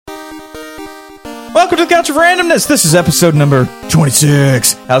Welcome to the Couch of Randomness. This is episode number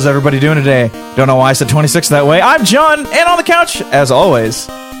 26. How's everybody doing today? Don't know why I said 26 that way. I'm John, and on the couch, as always.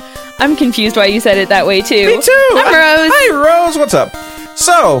 I'm confused why you said it that way, too. Me too. I'm Rose. Hi, Rose. What's up?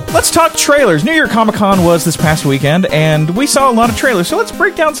 So, let's talk trailers. New York Comic Con was this past weekend, and we saw a lot of trailers. So let's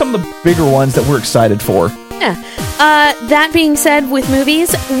break down some of the bigger ones that we're excited for. Yeah. That being said, with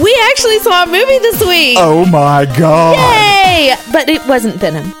movies, we actually saw a movie this week. Oh my god. Yay! But it wasn't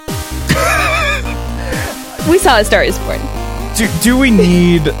Venom. We saw A Star Is Born. Do we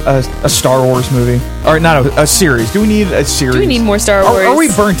need a Star Wars movie? Or not a series. Do we need a series? Do we need more Star Wars? Are we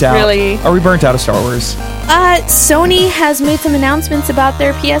burnt out? Really? Are we burnt out of Star Wars? Sony has made some announcements about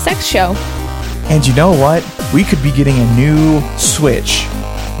their PSX show. And you know what? We could be getting a new Switch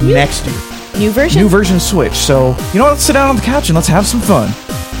next year. New version? New version Switch. So, you know what? Let's sit down on the couch and let's have some fun.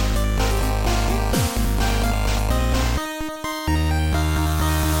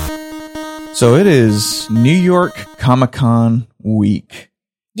 So it is New York Comic Con week.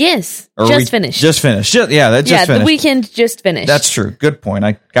 Yes. Finished. Just finished. That just finished. The weekend just finished. That's true. Good point.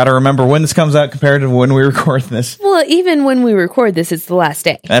 I got to remember when this comes out compared to when we record this. Well, even when we record this, it's the last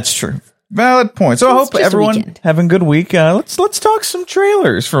day. That's true. Valid point. So I hope everyone having a good week. Let's talk some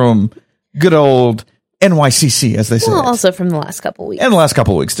trailers from good old NYCC, as they say. Well, also from the last couple weeks. And the last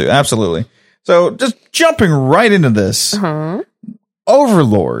couple weeks, too. Absolutely. So just jumping right into this.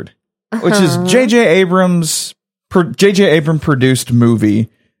 Overlord, which is J.J. Abrams produced movie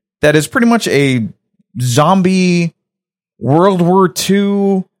that is pretty much a zombie World War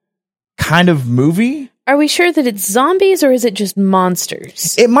II kind of movie. Are we sure that it's zombies or is it just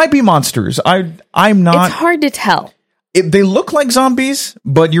monsters? It might be monsters. I'm not. It's hard to tell. They look like zombies,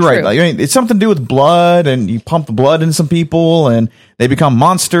 but you're right. Like, I mean, it's something to do with blood, and you pump the blood into some people, and they become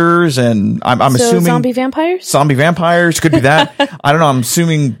monsters. And I'm assuming zombie vampires. Zombie vampires could be that. I don't know. I'm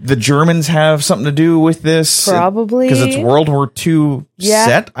assuming the Germans have something to do with this, probably because it's World War II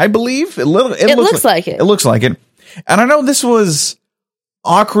set. I believe it looks like it. It looks like it. And I know this was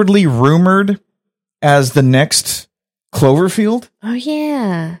awkwardly rumored as the next Cloverfield. Oh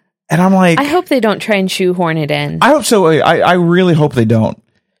yeah. And I'm like, I hope they don't try and shoehorn it in. I hope so. I really hope they don't.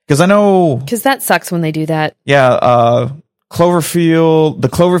 Because I know... Because that sucks when they do that. Yeah, the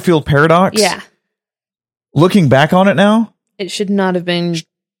Cloverfield Paradox. Yeah. Looking back on it now... It should not have been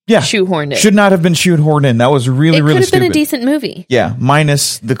shoehorned in. Should not have been shoehorned in. That was really stupid. It could have been a decent movie. Yeah,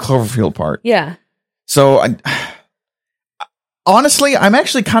 minus the Cloverfield part. Yeah. So, honestly, I'm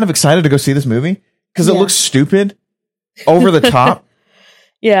actually kind of excited to go see this movie. Because it looks stupid. Over the top.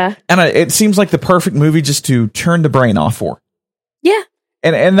 Yeah. And it seems like the perfect movie just to turn the brain off for. Yeah.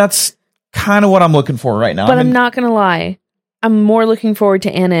 And that's kind of what I'm looking for right now. But I'm not going to lie. I'm more looking forward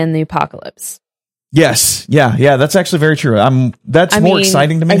to Anna and the Apocalypse. Yes. Yeah. That's actually very true. That's more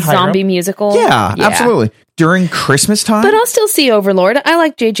exciting to me. A zombie musical. Yeah, absolutely. During Christmas time. But I'll still see Overlord. I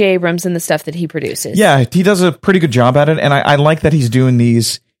like J.J. Abrams and the stuff that he produces. Yeah, he does a pretty good job at it. And I like that he's doing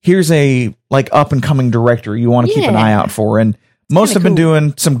these. Here's a up and coming director you want to keep an eye out for. And most have been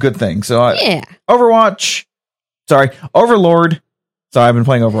doing some good things. So Overlord. Sorry, I've been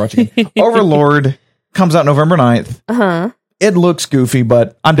playing Overwatch again. Overlord comes out November 9th. It looks goofy,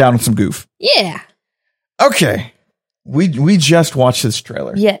 but I'm down with some goof. Yeah. Okay. We just watched this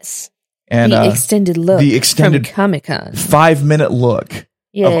trailer. Yes. And the extended look. The extended from Comic-Con. 5-minute look of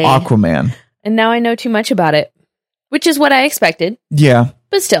Aquaman. And now I know too much about it, which is what I expected. Yeah.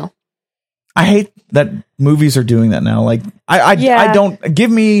 But still. I hate that movies are doing that now. Like, I don't give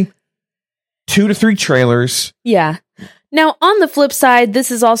me 2 to 3 trailers. Yeah. Now, on the flip side,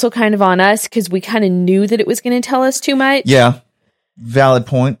 this is also kind of on us because we kind of knew that it was going to tell us too much. Yeah. Valid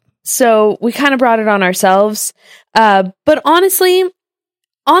point. So we kind of brought it on ourselves. But honestly,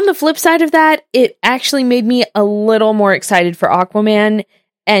 on the flip side of that, it actually made me a little more excited for Aquaman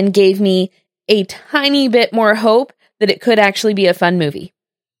and gave me a tiny bit more hope that it could actually be a fun movie.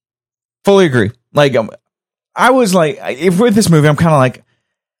 Fully agree. Like, I was like, if with this movie, I'm kind of like,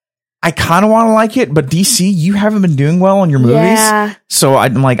 I kind of want to like it, but DC, you haven't been doing well on your movies. Yeah. So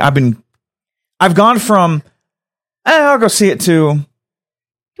I'm like, I've gone from, I'll go see it to,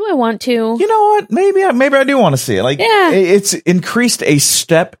 do I want to? You know what? Maybe I do want to see it. Like, it's increased a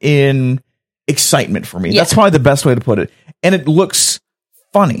step in excitement for me. Yeah. That's probably the best way to put it. And it looks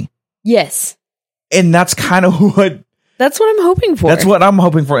funny. Yes. And that's kind of what. That's what I'm hoping for. That's what I'm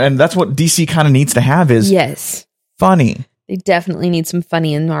hoping for. And that's what DC kind of needs to have is funny. They definitely need some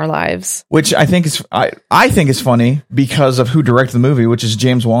funny in our lives. Which I think is, I think is funny because of who directed the movie, which is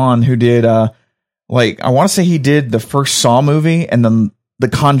James Wan, who did, I want to say he did the first Saw movie and the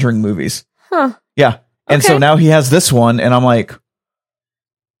Conjuring movies. Huh. Yeah. And so now he has this one, and I'm like,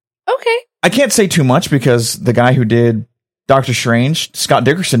 Okay. I can't say too much because the guy who did Doctor Strange, Scott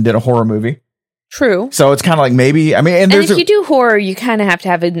Dickerson, did a horror movie. True. So it's kind of like maybe, I mean, and if you do horror, you kind of have to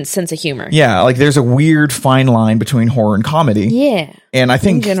have a sense of humor. Yeah, like there's a weird fine line between horror and comedy. Yeah. And I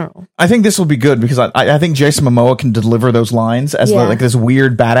think, in general, I think this will be good because I think Jason Momoa can deliver those lines as like this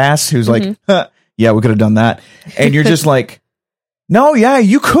weird badass who's like, huh, yeah, we could have done that. And you're just like, no, yeah,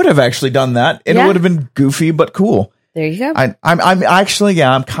 you could have actually done that. And it would have been goofy, but cool. There you go. I'm actually,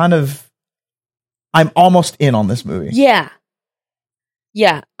 yeah, I'm almost in on this movie. Yeah.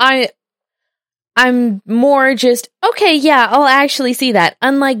 Yeah. I'm more just, okay, yeah, I'll actually see that.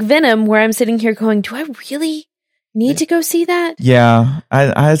 Unlike Venom, where I'm sitting here going, do I really need to go see that? Yeah.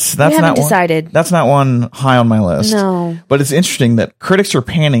 That's not decided. That's not one high on my list. No. But it's interesting that critics are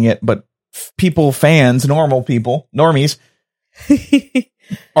panning it, but fans, normal people, normies,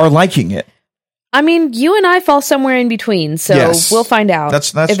 are liking it. I mean, you and I fall somewhere in between, so we'll find out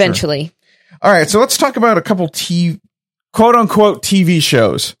that's eventually. True. All right, so let's talk about a couple quote-unquote TV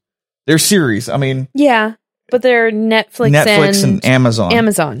shows. They're series. I mean... Yeah, but they're Netflix and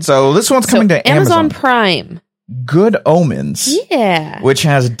Amazon. So this one's coming to Amazon Prime. Good Omens. Yeah. Which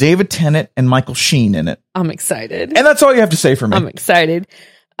has David Tennant and Michael Sheen in it. I'm excited. And that's all you have to say for me. I'm excited.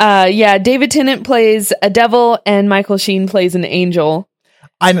 Yeah, David Tennant plays a devil and Michael Sheen plays an angel.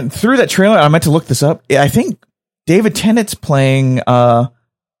 Through that trailer, I meant to look this up. I think David Tennant's playing...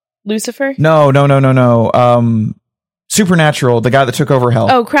 Lucifer? No. Supernatural, the guy that took over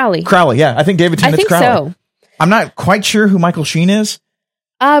Hell. Oh, Crowley. Yeah. I think David Tennant's Crowley. I think so. I'm not quite sure who Michael Sheen is.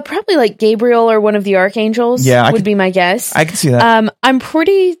 Probably like Gabriel or one of the archangels. Yeah, would be my guess. I can see that. I'm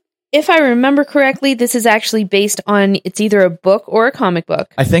pretty... If I remember correctly, this is actually based on... It's either a book or a comic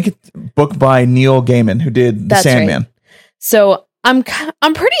book. I think it's a book by Neil Gaiman, who did The Sandman. Right. So... I'm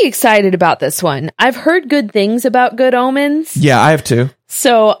pretty excited about this one. I've heard good things about Good Omens. Yeah, I have too.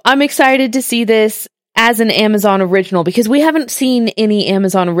 So I'm excited to see this as an Amazon original because we haven't seen any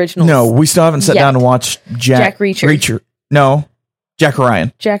Amazon originals. No, we still haven't sat down and watched Jack Reacher. No, Jack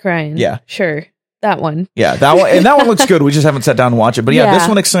Ryan. Jack Ryan. Yeah. Sure. That one. Yeah, that one. And that one looks good. We just haven't sat down and watched it. But yeah, this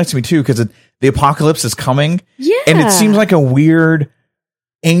one excites me too because the apocalypse is coming. Yeah. And it seems like a weird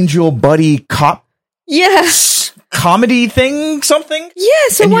angel buddy cop. Yes. Comedy thing, something? Yeah,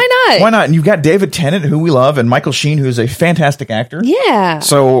 so why not? Why not? And you've got David Tennant, who we love, and Michael Sheen, who's a fantastic actor. Yeah.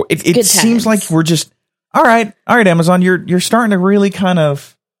 So it seems like we're just, all right, Amazon, you're starting to really kind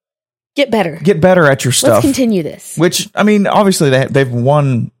of get better at your stuff. Let's continue this. Which, I mean, obviously they've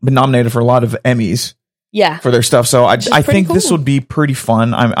been nominated for a lot of Emmys. Yeah. For their stuff. So I think this would be pretty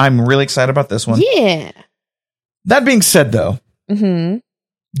fun. I'm really excited about this one. Yeah. That being said, though,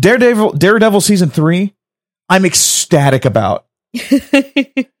 Daredevil season 3. I'm ecstatic about.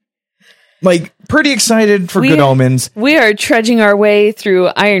 Like, pretty excited for Good Omens. We are trudging our way through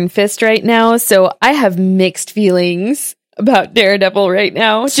Iron Fist right now, so I have mixed feelings about Daredevil right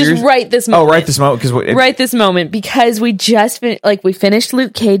now. Seriously? Just right this moment. Oh, right this moment. Right this moment, because we just we finished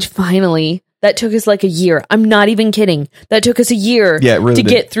Luke Cage finally. That took us like a year. I'm not even kidding. That took us a year to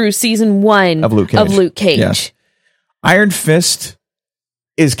get through season 1 of Luke Cage. Yes. Iron Fist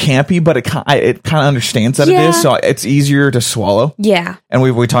is campy, but it kind of understands that it is, so it's easier to swallow. Yeah. And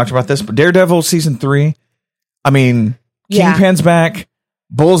we talked about this, but Daredevil season 3, I mean, Kingpin's back,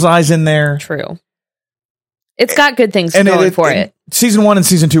 Bullseye's in there. True. It's got good things going for it. Season 1 and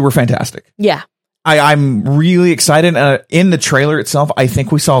season 2 were fantastic. Yeah. I'm really excited. In the trailer itself, I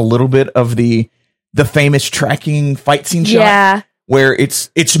think we saw a little bit of the famous tracking fight scene shot where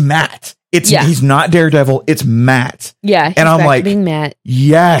it's Matt. He's not Daredevil. It's Matt. Yeah, and I'm like, being Matt.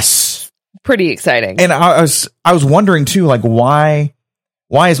 Yes, pretty exciting. And I was wondering too, like why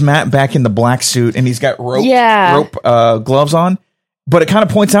is Matt back in the black suit and he's got rope gloves on? But it kind of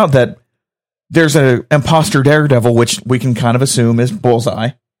points out that there's an imposter Daredevil, which we can kind of assume is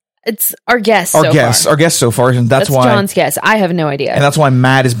Bullseye. It's our guess. Our guess so far, and that's why John's guess. I have no idea, and that's why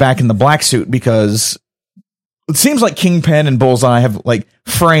Matt is back in the black suit because it seems like Kingpin and Bullseye have like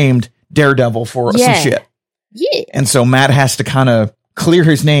framed Daredevil for some shit. Yeah. And so Matt has to kind of clear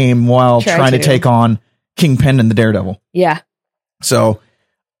his name while trying to take on Kingpin and the Daredevil. Yeah. So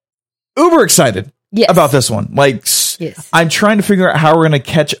uber excited about this one. Like I'm trying to figure out how we're going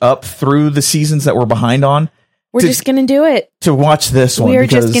to catch up through the seasons that we're behind on. We're just going to do it. To watch this one. We are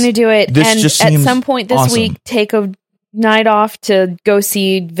just going to do it. This and just at some point this week, take a night off to go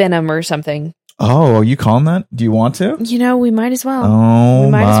see Venom or something. Oh, are you calling that? Do you want to? You know, we might as well. Oh,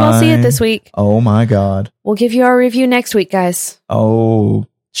 we might as well see it this week. Oh my God. We'll give you our review next week, guys. Oh,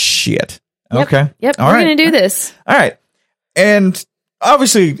 shit. Yep. Okay. Yep. We're going to do this. All right. And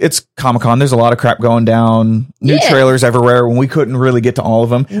obviously it's Comic-Con. There's a lot of crap going down. New trailers everywhere when we couldn't really get to all of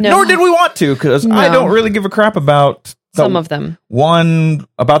them. No. Nor did we want to, because I don't really give a crap about some of them. One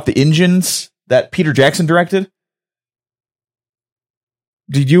about the engines that Peter Jackson directed.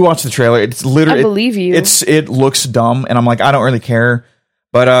 Did you watch the trailer? It's literally, I believe you. It looks dumb, and I'm like, I don't really care.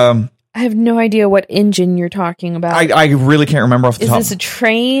 But I have no idea what engine you're talking about. I really can't remember off the top. Is this a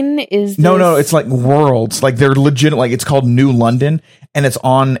train? No, it's like worlds. Like they're legit. Like it's called New London, and it's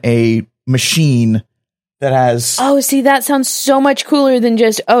on a machine that has. Oh, see, that sounds so much cooler than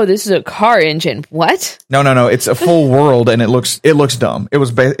just, this is a car engine. What? No. It's a full world, and it looks dumb.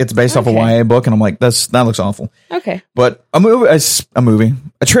 It's based off a YA book, and I'm like, that looks awful. Okay. But a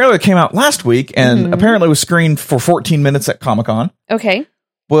trailer that came out last week, and apparently was screened for 14 minutes at Comic-Con. Okay.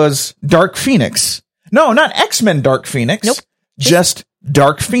 Was Dark Phoenix. No, not X-Men Dark Phoenix. Nope. Just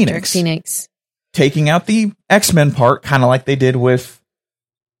Dark Phoenix. Dark Phoenix. Taking out the X-Men part, kind of like they did with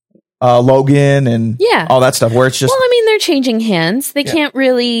Logan and all that stuff, where it's just... Well, I mean, they're changing hands. They can't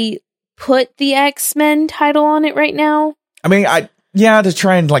really put the X-Men title on it right now. I mean, to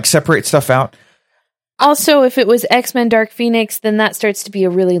try and like separate stuff out. Also, if it was X-Men Dark Phoenix, then that starts to be a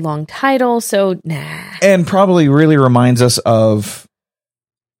really long title, so nah. And probably really reminds us of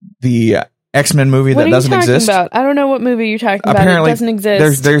the X-Men movie that doesn't exist. About? I don't know what movie you're talking about. It doesn't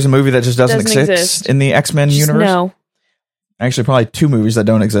exist. There's a movie that just doesn't exist in the X-Men universe. No. Actually, probably two movies that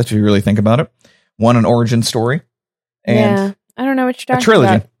don't exist if you really think about it. One, an origin story. And I don't know what you're talking about. A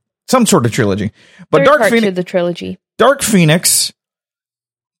trilogy. About. Some sort of trilogy. But Dark Phoenix, the trilogy. Dark Phoenix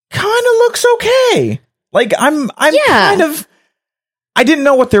kind of looks okay. Like I'm kind of, I didn't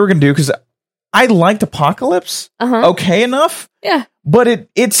know what they were going to do because I liked Apocalypse okay enough. Yeah. But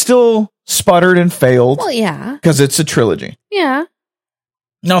it still sputtered and failed. Well, yeah. Because it's a trilogy. Yeah.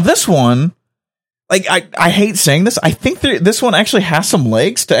 Now this one, like I hate saying this, I think this one actually has some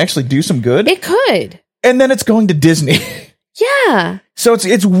legs to actually do some good. It could. And then it's going to Disney. Yeah. So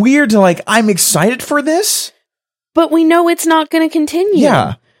it's weird to like, I'm excited for this. But we know it's not going to continue.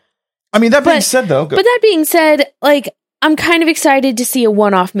 Yeah. I mean, that being said though. But that being said, like, I'm kind of excited to see a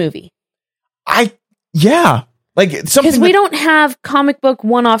one-off movie. Like something because we don't have comic book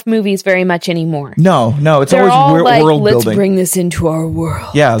one-off movies very much anymore. No, it's always world building. Let's bring this into our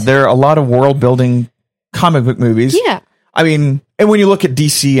world. Yeah, there are a lot of world building comic book movies. Yeah, I mean, and when you look at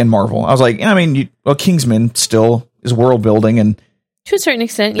DC and Marvel, I was like, Kingsman still is world building, and to a certain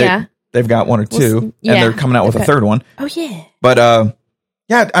extent, they've got one or two, and they're coming out with a third one. Oh yeah, but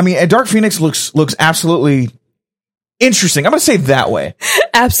I mean, Dark Phoenix looks absolutely interesting. I'm going to say it that way.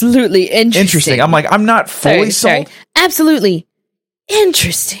 Absolutely interesting. I'm like, I'm not fully sold. Absolutely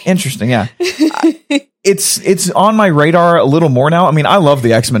interesting. Interesting, yeah. It's on my radar a little more now. I mean, I love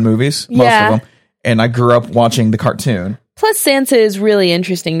the X-Men movies, most of them, and I grew up watching the cartoon. Plus, Sansa is really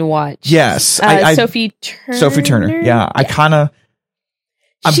interesting to watch. Yes. Sophie Turner. Yeah, I kind of...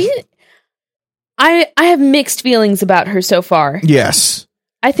 I have mixed feelings about her so far. Yes.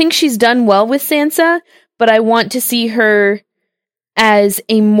 I think she's done well with Sansa, but I want to see her as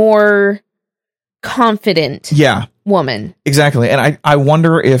a more confident woman. Exactly. And I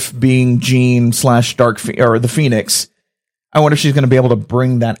wonder if being Jean / or the Phoenix, I wonder if she's going to be able to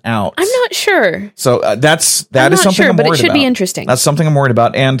bring that out. I'm not sure. So that is something I'm worried about. But it should be interesting. That's something I'm worried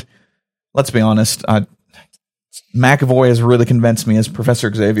about. And let's be honest, McAvoy has really convinced me as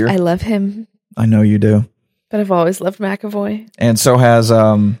Professor Xavier. I love him. I know you do. But I've always loved McAvoy. And so has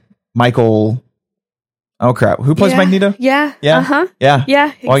Michael... Oh crap! Who plays Magneto? Yeah. Yeah.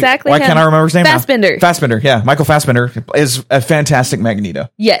 Yeah. Exactly. Why can't I remember his name? Fassbender. Yeah, Michael Fassbender is a fantastic Magneto.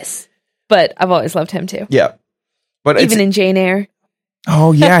 Yes, but I've always loved him too. Yeah, but even in Jane Eyre.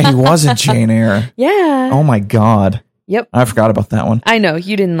 Oh yeah, he was in Jane Eyre. Yeah. Oh my god. Yep. I forgot about that one. I know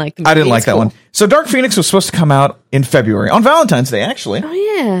you didn't like the movie. I didn't like that one. So Dark Phoenix was supposed to come out in February on Valentine's Day, actually. Oh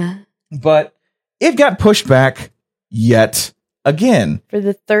yeah. But it got pushed back yet again. For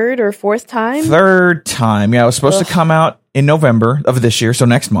the third or fourth time? Third time. Yeah, it was supposed to come out in November of this year, so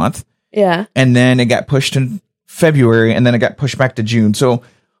next month. Yeah. And then it got pushed in February, and then it got pushed back to June. So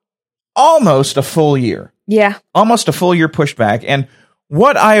almost a full year. Yeah. Almost a full year pushback. And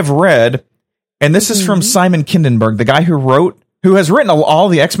what I have read, and this is from Simon Kindenberg, the guy who has written all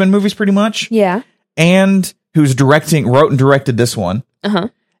the X-Men movies pretty much. Yeah. And who's wrote and directed this one.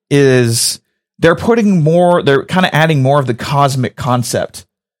 Is... They're kind of adding more of the cosmic concept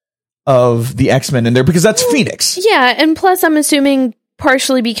of the X-Men in there because that's Phoenix. Yeah, and plus I'm assuming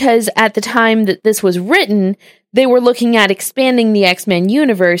partially because at the time that this was written, they were looking at expanding the X-Men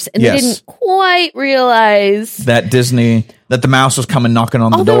universe and they didn't quite realize that the mouse was coming knocking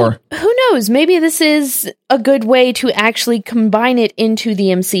on the door. Who knows? Maybe this is a good way to actually combine it into the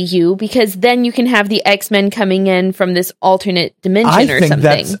MCU, because then you can have the X-Men coming in from this alternate dimension or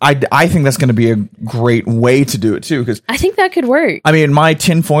something. I think that's going to be a great way to do it too, because I think that could work. I mean, my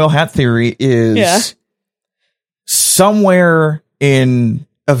tinfoil hat theory is somewhere in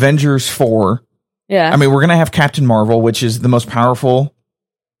Avengers 4. Yeah. I mean, we're going to have Captain Marvel, which is the most powerful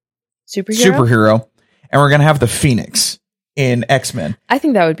superhero, and we're going to have the Phoenix in X-Men. I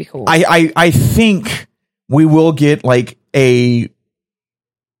think that would be cool. I think we will get like a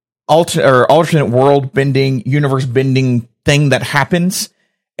alternate world bending, universe bending thing that happens,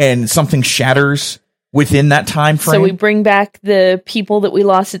 and something shatters within that time frame. So we bring back the people that we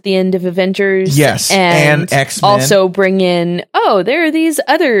lost at the end of Avengers. Yes, and X-Men. Also bring in, there are these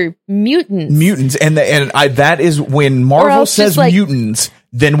other mutants. And that is when Marvel says mutants,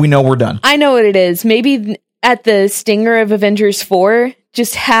 then we know we're done. I know what it is. Maybe at the stinger of Avengers 4,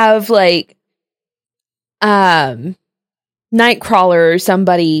 just have like Nightcrawler or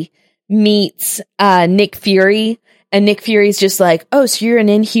somebody meets Nick Fury, and Nick Fury's just like, oh, so you're an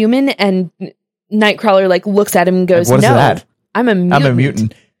Inhuman? And Nightcrawler like looks at him and goes, like, no, that? I'm a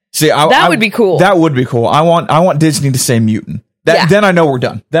mutant. See, that would be cool. That would be cool. I want Disney to say mutant. Then I know we're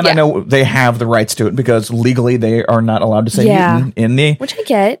done. Then I know they have the rights to it, because legally they are not allowed to say mutant in the which I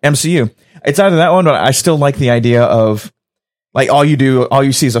get. MCU. It's either that one, but I still like the idea of like all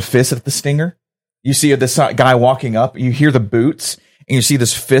you see is a fist at the stinger. You see this guy walking up, you hear the boots, and you see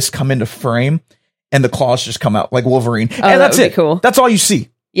this fist come into frame, and the claws just come out like Wolverine. Oh, and that's it. Cool. That's all you see.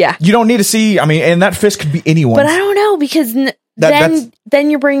 Yeah. You don't need to see. I mean, and that fist could be anyone. But I don't know, because then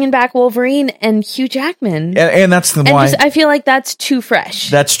you're bringing back Wolverine and Hugh Jackman, and that's the why. I feel like that's too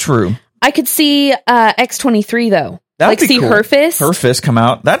fresh. That's true. I could see X-23 though. That'd be see cool. her fist come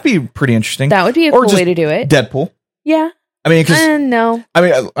out. That'd be pretty interesting. That would be a cool way to do it. Deadpool. Yeah. I mean, because no. I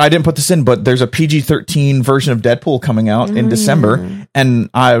mean, I didn't put this in, but there's a PG-13 version of Deadpool coming out in December, and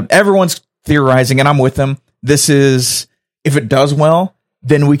everyone's theorizing, and I'm with them. This is, if it does well,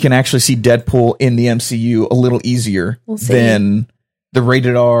 then we can actually see Deadpool in the MCU a little easier than the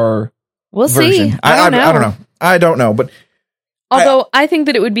rated R version. See. I don't know. But although I think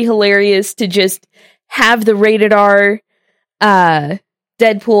that it would be hilarious to just have the rated R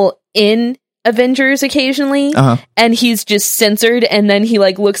Deadpool in Avengers occasionally, and he's just censored, and then he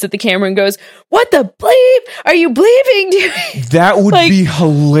like looks at the camera and goes, "What the bleep? Are you bleeping?" That would be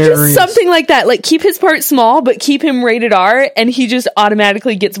hilarious. Just something like that. Like keep his part small, but keep him rated R, and he just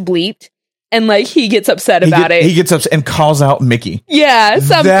automatically gets bleeped, and like he gets upset about it. He gets upset and calls out Mickey. Yeah,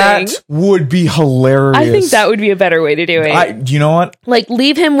 something. That would be hilarious. I think that would be a better way to do it. You know what? Like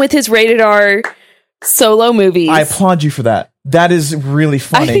leave him with his rated R solo movies. I applaud you for that. That is really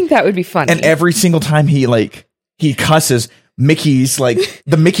funny. I think that would be funny. And every single time he cusses, Mickey's like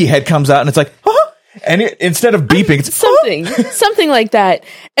the Mickey head comes out, and it's like, and instead of beeping, it's something like that.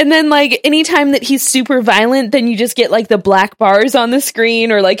 And then like anytime that he's super violent, then you just get like the black bars on the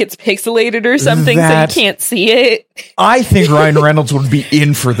screen, or like it's pixelated or something, so you can't see it. I think Ryan Reynolds would be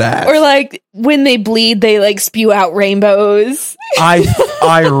in for that. Or like when they bleed, they like spew out rainbows.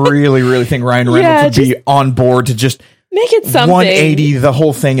 I really, really think Ryan Reynolds would be on board to just make it something 180 the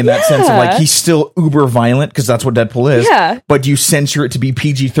whole thing in that sense of like he's still uber violent, because that's what Deadpool is. Yeah. But you censor it to be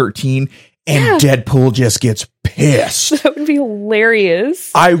PG-13, and Deadpool just gets pissed. That would be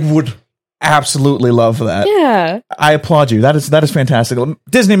hilarious. I would absolutely love that. Yeah. I applaud you. That is fantastic.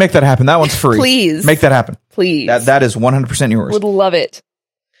 Disney, make that happen. That one's free. Please. Make that happen. Please. That is 100% yours. Would love it.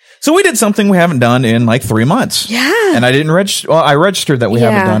 So we did something we haven't done in like 3 months. Yeah. And I didn't register. Well, I registered that we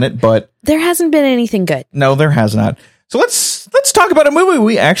haven't done it, but there hasn't been anything good. No, there has not. So let's talk about a movie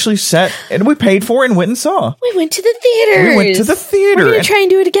we actually sat and we paid for and went and saw. We went to the theater. We're going to try and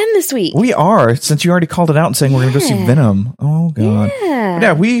do it again this week. We are, since you already called it out and saying we're going to go see Venom. Oh, God.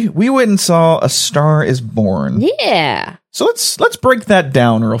 Yeah, we went and saw A Star Is Born. Yeah. So let's break that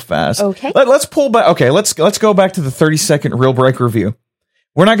down real fast. Okay. Let's pull back. Okay, let's go back to the 30-second Real Break review.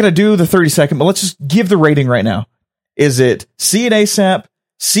 We're not going to do the 30-second, but let's just give the rating right now. Is it see it ASAP,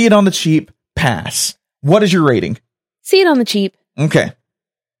 see it on the cheap, pass? What is your rating? See it on the cheap. Okay.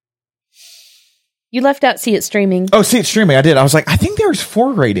 You left out see it streaming. Oh, see it streaming. I did. I was like, I think there's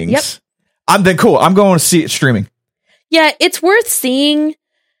 4 ratings. Yep. I'm going to see it streaming. Yeah, it's worth seeing.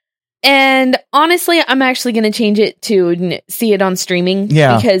 And honestly, I'm actually going to change it to see it on streaming.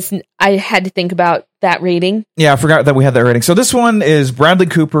 Yeah. Because I had to think about that rating. Yeah, I forgot that we had that rating. So this one is Bradley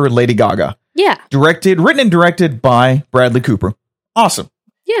Cooper, Lady Gaga. Yeah. Written and directed by Bradley Cooper. Awesome.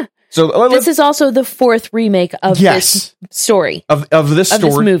 Yeah. So this is also the 4th remake of this story. Of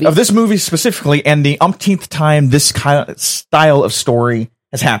this movie specifically, and the umpteenth time this style of story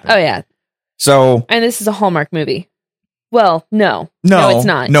has happened. Oh, yeah. So, and this is a Hallmark movie. Well, no, it's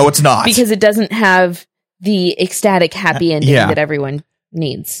not. No, it's not, because it doesn't have the ecstatic happy ending that everyone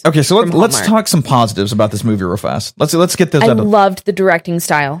needs. Okay, so let's talk some positives about this movie real fast. Let's get this. I loved the directing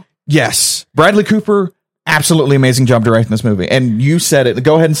style. Yes, Bradley Cooper, absolutely amazing job directing this movie. And you said it.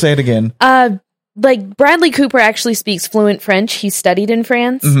 Go ahead and say it again. Like Bradley Cooper actually speaks fluent French. He studied in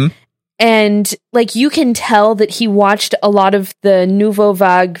France. Mm-hmm. And like you can tell that he watched a lot of the Nouveau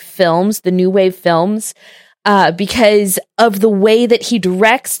Vague films, the New Wave films, because of the way that he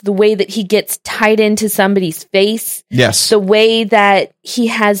directs, the way that he gets tied into somebody's face. Yes. The way that he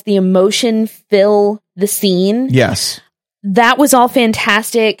has the emotion fill the scene. Yes. That was all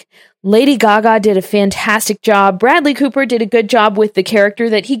fantastic. Lady Gaga did a fantastic job. Bradley Cooper did a good job with the character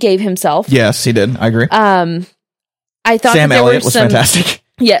that he gave himself. Yes, he did. I agree. I thought Sam Elliott was fantastic.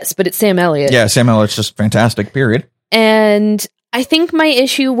 Yes, but it's Sam Elliott. Yeah, Sam Elliott's just fantastic, period. And I think my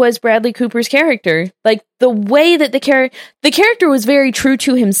issue was Bradley Cooper's character. Like, the way that the character was very true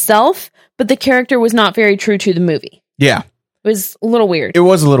to himself, but the character was not very true to the movie. Yeah. It was a little weird. It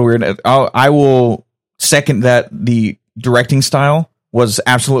was a little weird. I will second that the directing style was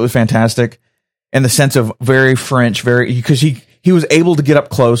absolutely fantastic in the sense of very French, because he was able to get up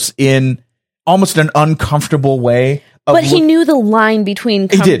close in almost an uncomfortable way. But he knew the line between...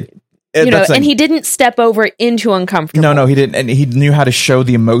 He did. And he didn't step over into uncomfortable. No, he didn't. And he knew how to show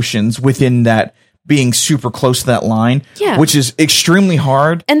the emotions within that, being super close to that line, which is extremely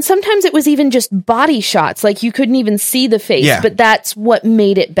hard. And sometimes it was even just body shots. Like, you couldn't even see the face, but that's what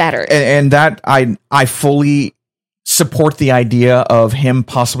made it better. And that, I fully support the idea of him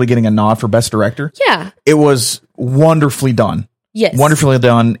possibly getting a nod for Best Director. Yeah. It was wonderfully done. Yes. Wonderfully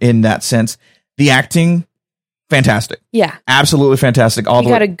done in that sense. The acting... fantastic. Yeah. Absolutely fantastic. He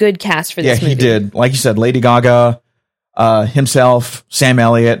got a good cast for this movie. Yeah, he did. Like you said, Lady Gaga, himself, Sam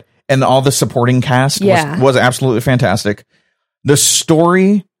Elliott, and all the supporting cast was absolutely fantastic. The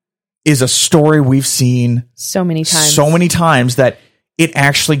story is a story we've seen so many times that it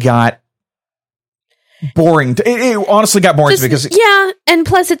actually got boring. It honestly got boring because... Yeah, and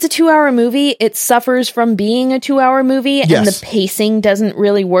plus it's a 2-hour movie. It suffers from being a 2-hour movie, and the pacing doesn't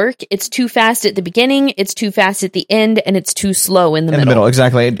really work. It's too fast at the beginning, it's too fast at the end, and it's too slow in the middle.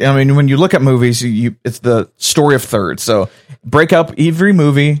 Exactly. I mean, when you look at movies, it's the story of thirds. So break up every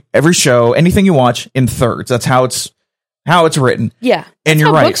movie, every show, anything you watch in thirds. That's how it's written. Yeah. And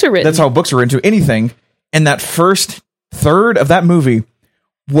you're right. Books are written. That's how books are written to anything. And that first third of that movie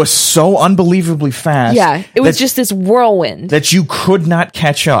was so unbelievably fast. Yeah, it was just this whirlwind that you could not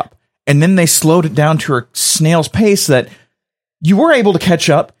catch up. And then they slowed it down to a snail's pace that you were able to catch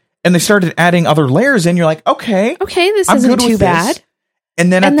up, and they started adding other layers in. You're like, okay, this isn't too bad.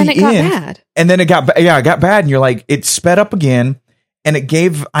 And then it got bad. And then it got bad, and you're like, it sped up again, and it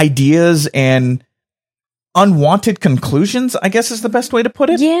gave ideas and unwanted conclusions, I guess is the best way to put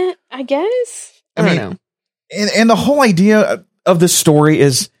it. Yeah, I guess. I don't know. And the whole idea of this story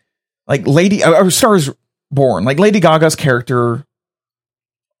is like Star is Born. Like Lady Gaga's character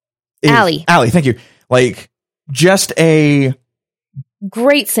is Allie, thank you. Like just a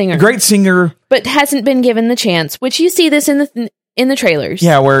great singer, but hasn't been given the chance. Which you see this in the trailers.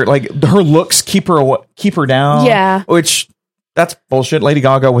 Yeah, where like her looks keep her down. Yeah, which that's bullshit. Lady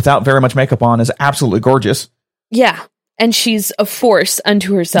Gaga without very much makeup on is absolutely gorgeous. Yeah. And she's a force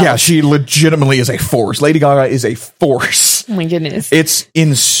unto herself. Yeah, she legitimately is a force. Lady Gaga is a force. Oh my goodness. It's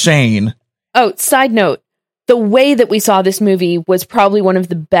insane. Oh, side note. The way that we saw this movie was probably one of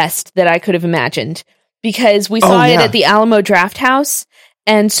the best that I could have imagined. Because we saw it at the Alamo Drafthouse.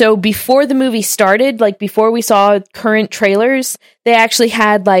 And so before the movie started, like before we saw current trailers, they actually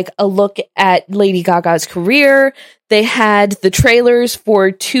had like a look at Lady Gaga's career. They had the trailers for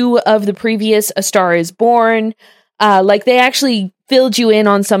 2 of the previous A Star is Born. Like they actually filled you in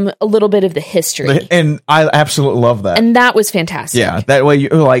on a little bit of the history. And I absolutely love that. And that was fantastic. Yeah. That way you're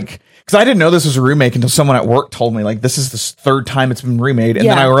like, because I didn't know this was a remake until someone at work told me like, this is the 3rd time it's been remade. And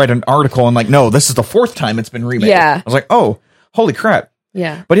then I read an article and like, no, this is the 4th time it's been remade. Yeah. I was like, oh, holy crap.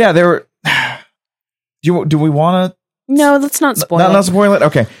 Yeah. But yeah, do we want to? No, let's not spoil it. Not spoil it.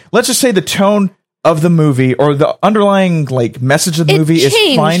 Okay. Let's just say the tone of the movie or the underlying like message of the movie is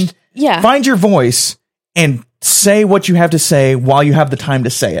find your voice and say what you have to say while you have the time to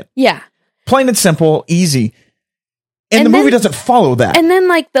say it. Yeah. Plain and simple, easy. And the movie doesn't follow that. And then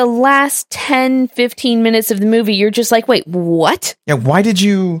like the last 10, 15 minutes of the movie, you're just like, wait, what? Yeah, why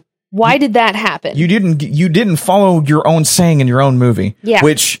did that happen? You didn't follow your own saying in your own movie. Yeah.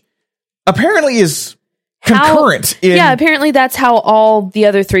 Which apparently is concurrent. Apparently that's how all the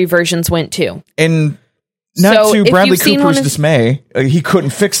other 3 versions went too. And Not to Bradley Cooper's dismay, he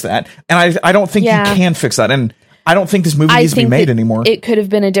couldn't fix that. And I don't think you can fix that. And I don't think this movie needs to be made anymore. It could have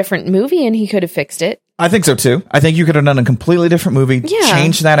been a different movie and he could have fixed it. I think so too. I think you could have done a completely different movie,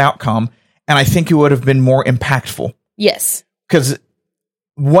 changed that outcome, and I think it would have been more impactful. Yes. Because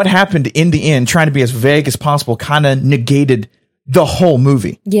what happened in the end, trying to be as vague as possible, kind of negated the whole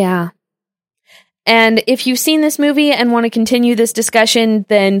movie. Yeah. And if you've seen this movie and want to continue this discussion,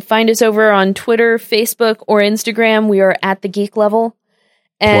 then find us over on Twitter, Facebook, or Instagram. We are at The Geek Level.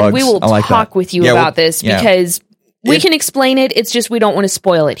 And we will talk with you about this because we can explain it. It's just we don't want to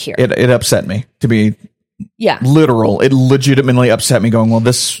spoil it here. It upset me, to be literal. It legitimately upset me going, well,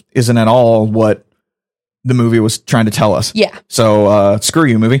 this isn't at all what the movie was trying to tell us. Yeah. So screw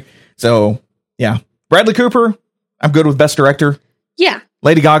you, movie. So, yeah. Bradley Cooper, I'm good with Best Director. Yeah.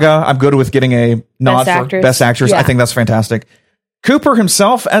 Lady Gaga, I'm good with getting a nod for Best Actress. Yeah. I think that's fantastic. Cooper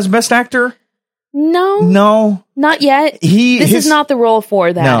himself as Best Actor? No. Not yet. This is not the role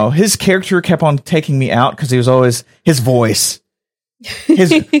for that. No, his character kept on taking me out because he was always, his voice.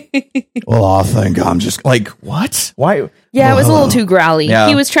 Well, I think I'm just like, what? Why? Yeah, it was a little too growly. Yeah.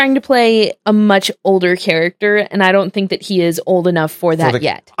 He was trying to play a much older character, and I don't think that he is old enough for that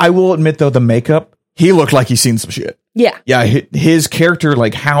yet. I will admit, though, the makeup, he looked like he's seen some shit. Yeah. Yeah, his character,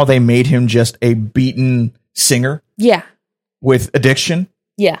 like how they made him just a beaten singer. Yeah. With addiction.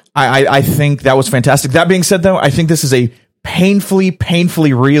 Yeah. I think that was fantastic. That being said, though, I think this is a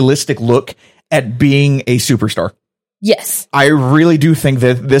painfully realistic look at being a superstar. Yes. I really do think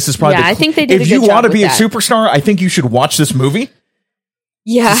that this is probably... Yeah, I think they did a good job. If you want to be a superstar, I think you should watch this movie.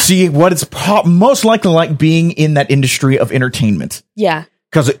 Yeah. To see what it's most likely like being in that industry of entertainment. Yeah.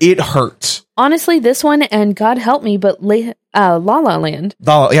 Because it hurts. Honestly, this one, and God help me, but La La Land.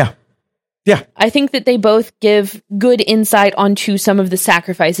 Yeah. Yeah. I think that they both give good insight onto some of the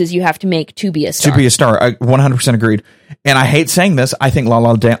sacrifices you have to make to be a star. To be a star. I 100% agreed. And I hate saying this. I think La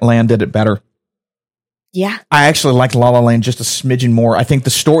La Land did it better. Yeah. I actually like La La Land just a smidgen more. I think the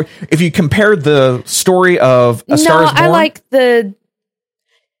story, if you compare the story of A Star Is Born. I like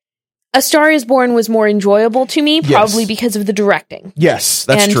A Star Is Born was more enjoyable to me, probably because of the directing. Yes,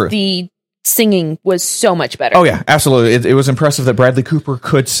 that's true. And the singing was so much better. Oh, yeah, absolutely. It was impressive that Bradley Cooper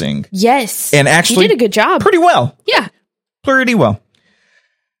could sing. Yes. And actually... He did a good job. Pretty well. Yeah. Pretty well.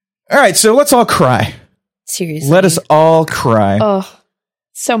 All right, so let's all cry. Seriously. Let us all cry. Oh,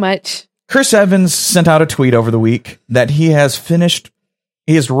 so much. Chris Evans sent out a tweet over the week that he has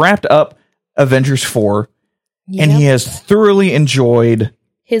wrapped up Avengers 4, and he has thoroughly enjoyed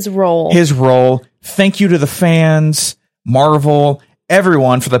his role. Thank you to the fans, Marvel,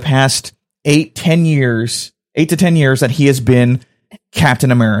 everyone for the past 8 to 10 years that he has been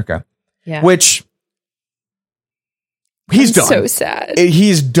Captain America. Yeah. Which he's done. So sad.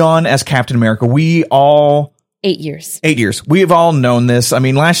 He's done as Captain America. 8 years. 8 years. We have all known this. I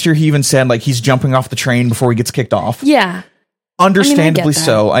mean, last year he even said like he's jumping off the train before he gets kicked off. Yeah. Understandably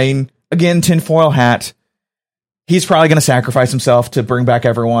so. I mean, again, tinfoil hat. He's probably going to sacrifice himself to bring back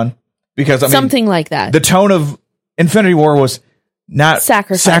everyone because something like that. The tone of Infinity War was not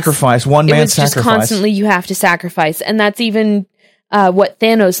sacrifice. One man sacrifice. Just constantly you have to sacrifice, and that's even what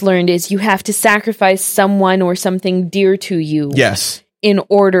Thanos learned is you have to sacrifice someone or something dear to you. Yes. In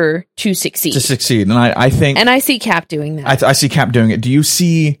order to succeed. And I think... And I see Cap doing that. I see Cap doing it. Do you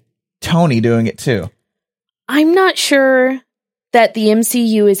see Tony doing it too? I'm not sure that the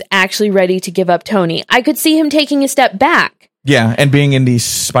MCU is actually ready to give up Tony. I could see him taking a step back. Yeah, and being in the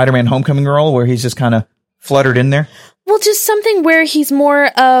Spider-Man Homecoming role where he's just kind of fluttered in there. Well, just something where he's more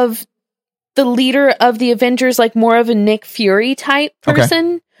of the leader of the Avengers, like more of a Nick Fury type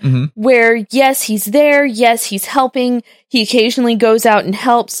person. Okay. Mm-hmm. Where, yes, he's there. Yes, he's helping. He occasionally goes out and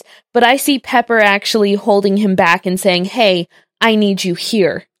helps. But I see Pepper actually holding him back and saying, hey, I need you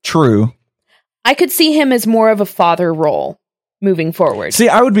here. True. I could see him as more of a father role moving forward. See,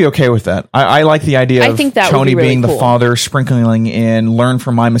 I would be okay with that. I like the idea of Tony being the father, sprinkling in learn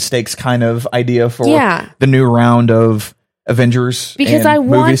from my mistakes kind of idea for the new round of Avengers because I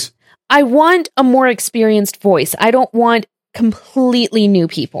want a more experienced voice. I don't want completely new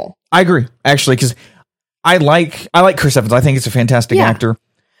people. I agree, actually, because I like Chris Evans. I think he's a fantastic actor.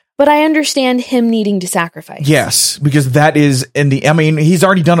 But I understand him needing to sacrifice. Yes, because that is he's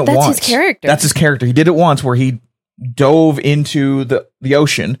already done it once. That's his character. That's his character. He did it once where he dove into the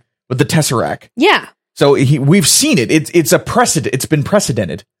ocean with the Tesseract. Yeah. So we've seen it. It's a precedent. It's been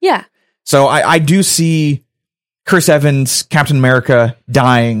precedented. Yeah. So I do see Chris Evans, Captain America,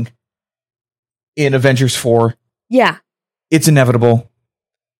 dying in Avengers 4. Yeah. It's inevitable.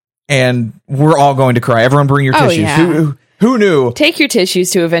 And we're all going to cry. Everyone bring your tissues. Yeah. Who knew? Take your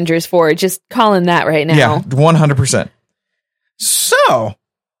tissues to Avengers 4. Just calling that right now. Yeah, 100%. So,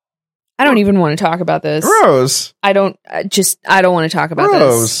 I don't even want to talk about this. Rose. I don't want to talk about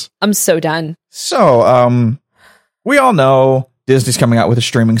this. I'm so done. So, we all know Disney's coming out with a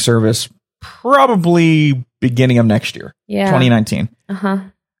streaming service probably beginning of next year. Yeah. 2019. Uh-huh.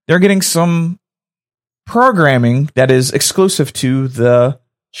 They're getting some programming that is exclusive to the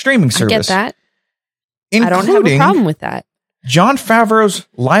streaming service. I get that. I don't have a problem with that. Jon Favreau's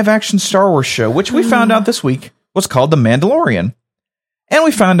live-action Star Wars show, which we found out this week was called The Mandalorian. And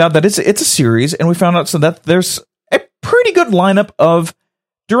we found out that it's a series, and we found out so that there's a pretty good lineup of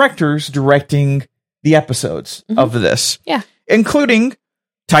directors directing the episodes of this. Yeah. Including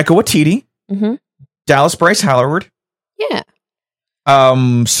Taika Waititi, Dallas Bryce Howard. Yeah.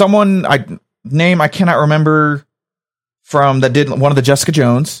 Someone I cannot remember from that did one of the Jessica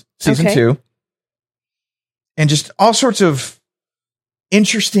Jones season 2. And just all sorts of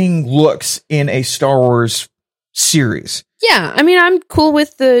interesting looks in a Star Wars series. Yeah, I mean, I'm cool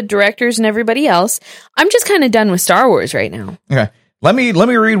with the directors and everybody else. I'm just kind of done with Star Wars right now. Okay. Let me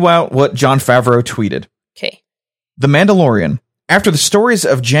read what Jon Favreau tweeted. Okay. The Mandalorian. After the stories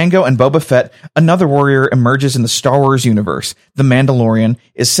of Jango and Boba Fett, another warrior emerges in the Star Wars universe. The Mandalorian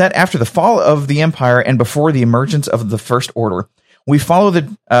is set after the fall of the Empire and before the emergence of the First Order. We follow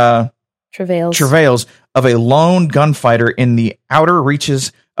the travails of a lone gunfighter in the outer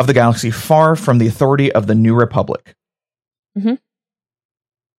reaches of the galaxy, far from the authority of the New Republic. Mm-hmm.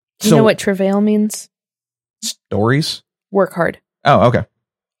 Do you know what travail means? Stories? Work hard. Oh, okay.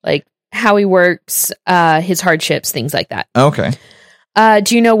 Like how he works, his hardships, things like that. Okay.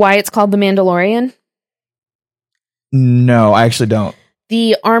 Do you know why it's called The Mandalorian? No, I actually don't.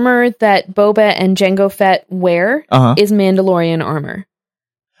 The armor that Boba and Jango Fett wear is Mandalorian armor.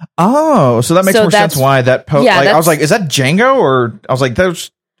 Oh, so that makes more sense why that I was like, is that Jango? Or I was like,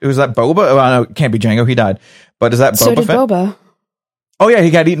 was that Boba? Oh, no, it can't be Jango. He died. But is that Boba so did Fett? Boba. Oh, yeah, he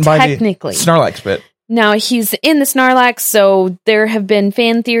got eaten by the Snorlax bit. Now, he's in the Snorlax, so there have been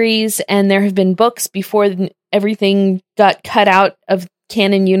fan theories and there have been books before everything got cut out of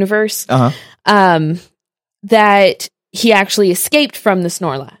canon universe that he actually escaped from the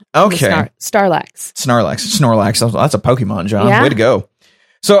Snorlax. Okay. Snorlax. That's a Pokemon, John. Yeah. Way to go.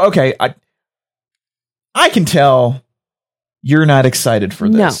 So, okay, I can tell you're not excited for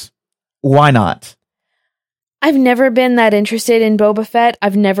this. No. Why not? I've never been that interested in Boba Fett.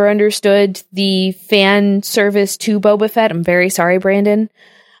 I've never understood the fan service to Boba Fett. I'm very sorry, Brandon.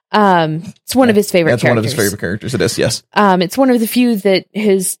 It's one of his favorite characters. That's one of his favorite characters. It is, yes. It's one of the few that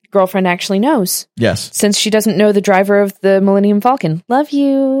his girlfriend actually knows. Yes. Since she doesn't know the driver of the Millennium Falcon. Love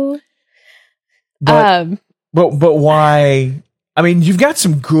you. But why? I mean, you've got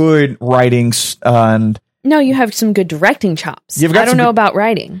some good writings and... No, you have some good directing chops. I don't know about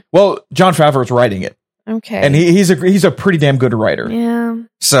writing. Well, Jon Favreau's writing it. Okay. And he's a pretty damn good writer. Yeah.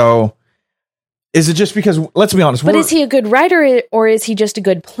 So, is it just because, let's be honest. But is he a good writer or is he just a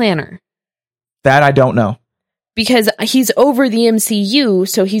good planner? That I don't know. Because he's over the MCU,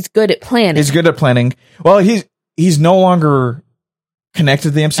 so he's good at planning. He's good at planning. Well, he's no longer connected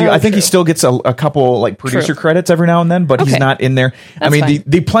to the MCU. I think he still gets a couple like producer credits every now and then, but he's not in there. That's fine.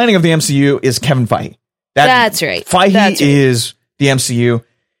 The planning of the MCU is Kevin Feige. That's right. Feige is the MCU.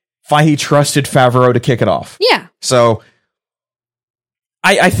 Feige trusted Favreau to kick it off. Yeah. So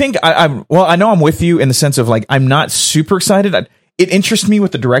I think I know I'm with you in the sense of like, I'm not super excited. It interests me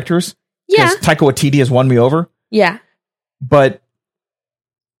with the directors. Yeah. Because Taika Waititi has won me over. Yeah. But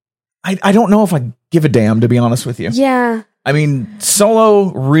I don't know if I give a damn, to be honest with you. Yeah. I mean,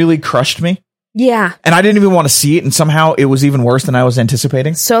 Solo really crushed me. Yeah. And I didn't even want to see it. And somehow it was even worse than I was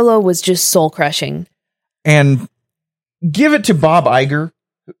anticipating. Solo was just soul crushing. And give it to Bob Iger,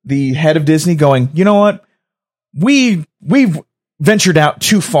 the head of Disney, going, you know what? We've ventured out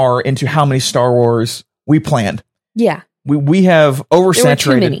too far into how many Star Wars we planned. Yeah. We have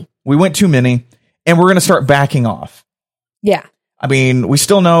oversaturated. We went too many, and we're going to start backing off. Yeah. I mean, we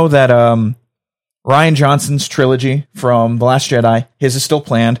still know that Rian Johnson's trilogy from The Last Jedi, his is still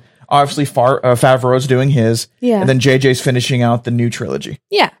planned. Obviously, Favreau's doing his. Yeah. And then JJ's finishing out the new trilogy.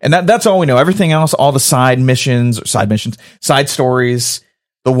 Yeah. And that's all we know. Everything else, all the side stories,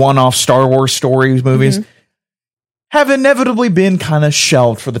 the one-off Star Wars stories, movies, have inevitably been kind of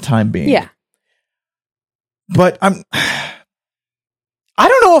shelved for the time being. Yeah. But I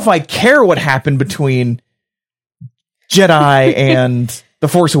don't know if I care what happened between Jedi and The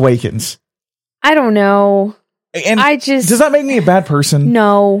Force Awakens. I don't know. And does that make me a bad person?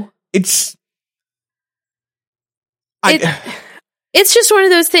 No. It's just one of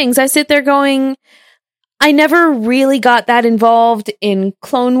those things. I sit there going, I never really got that involved in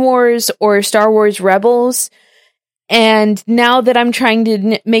Clone Wars or Star Wars Rebels. And now that I'm trying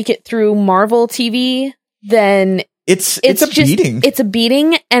to make it through Marvel TV, then it's a beating. It's a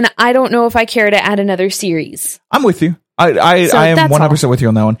beating, and I don't know if I care to add another series. I'm with you. I am 100% with you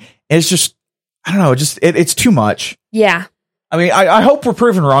on that one. It's just, I don't know, it's too much. Yeah. I mean, I hope we're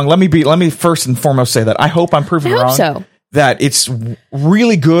proven wrong. Let me first and foremost say that I hope I'm proven wrong. So. That it's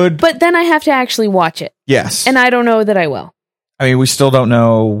really good. But then I have to actually watch it. Yes. And I don't know that I will. I mean, we still don't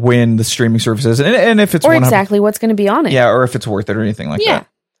know when the streaming service is and if it's or exactly what's going to be on it. Yeah, or if it's worth it or anything like that. Yeah,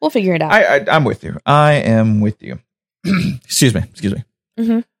 we'll figure it out. I'm with you. I am with you. Excuse me.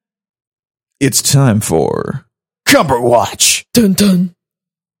 Mm-hmm. It's time for Cumber Watch. Dun dun.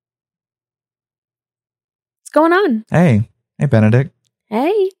 What's going on? Hey, Benedict.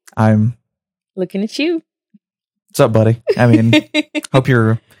 Hey. I'm looking at you. What's up, buddy? I mean, hope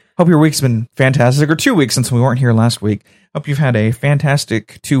your week's been fantastic. Or 2 weeks since we weren't here last week. Hope you've had a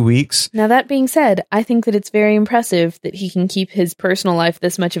fantastic 2 weeks. Now, that being said, I think that it's very impressive that he can keep his personal life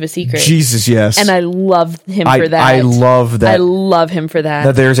this much of a secret. Jesus, yes. And I love him for that. I love that. I love him for that.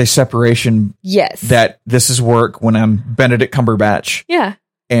 That there's a separation. Yes. That this is work when I'm Benedict Cumberbatch. Yeah.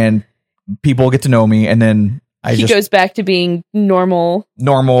 And people get to know me, and then he goes back to being normal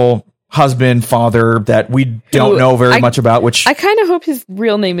husband, father that we don't know very much about, which I kind of hope his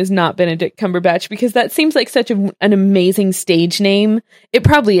real name is not Benedict Cumberbatch, because that seems like such an amazing stage name. It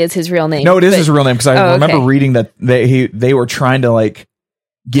probably is his real name. No, it is his real name, because I remember reading that they were trying to like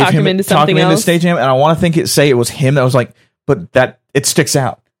talk him into stage name, and I want to say it was him that was like, but that it sticks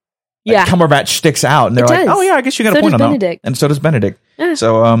out. Like, yeah, Cumberbatch sticks out, and they're like, oh yeah, I guess you got a point on that. And so does Benedict. Yeah.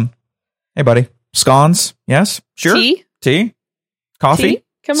 So hey buddy, scones? Yes, sure. Tea, coffee. Tea?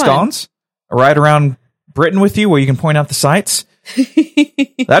 Come scones? A ride around Britain with you where you can point out the sights?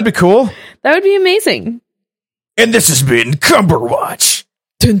 That'd be cool. That would be amazing. And this has been Cumber Watch.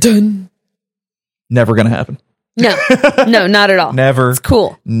 Dun dun. Never gonna happen. No, not at all. Never. It's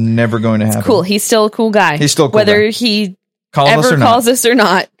cool. Never going to happen. It's cool. He's still a cool guy. He's still a cool Whether guy. He calls us or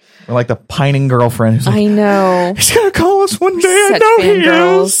not. We're like the pining girlfriend who's like, I know. He's gonna call us one day. Such I know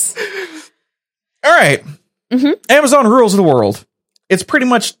he is. All right. Mm-hmm. Amazon rules the world. It's pretty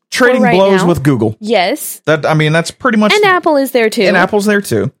much trading blows with Google. Yes. That's pretty much. And Apple is there too. And Apple's there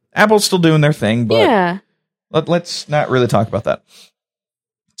too. Apple's still doing their thing, but yeah. Let's not really talk about that.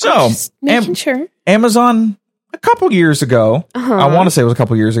 So, making sure. Amazon, a couple years ago, I want to say it was a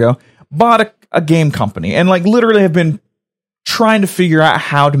couple years ago, bought a game company and like literally have been trying to figure out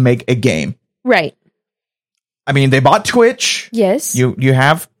how to make a game. Right. I mean, they bought Twitch. Yes. You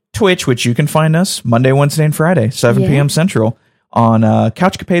have Twitch, which you can find us Monday, Wednesday, and Friday, 7 p.m. Central on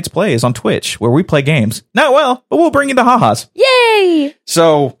Couch Capades Plays on Twitch, where we play games. Not well, but we'll bring you the ha-has. Yay!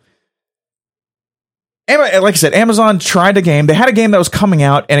 So, like I said, Amazon tried a game. They had a game that was coming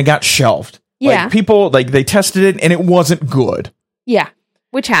out, and it got shelved. Yeah. Like, people, they tested it, and it wasn't good. Yeah,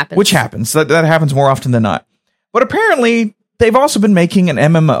 which happens. That happens more often than not. But apparently, they've also been making an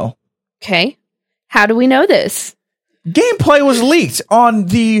MMO. Okay. How do we know this? Gameplay was leaked on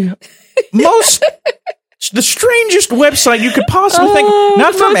the the strangest website you could possibly think.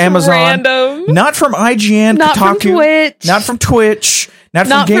 Not from Amazon. Random. Not from IGN. Not Kotaku, from Twitch. Not from Twitch. Not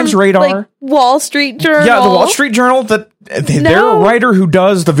from Games Radar. Like, Wall Street Journal. Yeah, the Wall Street Journal. Their writer who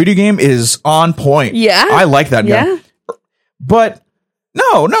does the video game is on point. Yeah. I like that guy. Yeah. But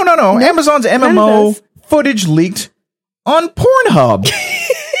no. Amazon's MMO footage leaked on Pornhub.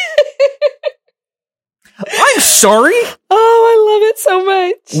 I'm sorry. Oh, I love it so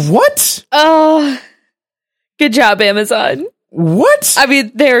much. What? Oh, good job, Amazon. What? I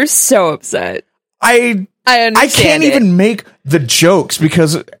mean, they're so upset. I understand. I can't even make the jokes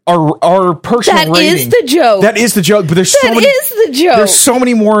because our personal rating. That is the joke. That is the joke. But there's so many. That is the joke. There's so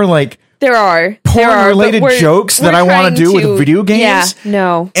many more like porn-related jokes that I want to do with video games. Yeah,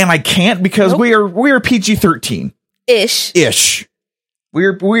 no, and I can't because we are PG-13 ish.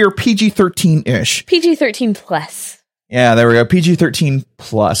 We're PG-13 ish. PG-13 plus. Yeah, there we go. PG-13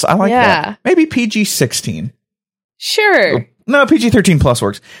 plus. I like that. Maybe PG-16. Sure. No, PG-13 plus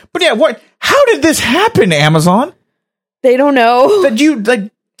works. But yeah, how did this happen, Amazon? They don't know. That you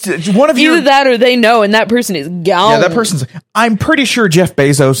one of you either that or they know, and that person is gone. Yeah, that person's. I'm pretty sure Jeff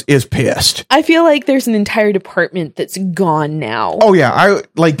Bezos is pissed. I feel like there's an entire department that's gone now. Oh yeah,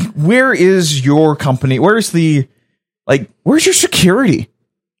 where is your company? Where's your security?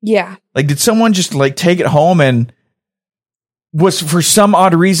 Yeah. Like, did someone just take it home and was for some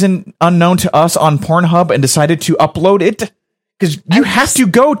odd reason unknown to us on Pornhub and decided to upload it? Because you have to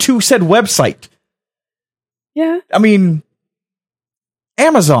go to said website. Yeah. I mean,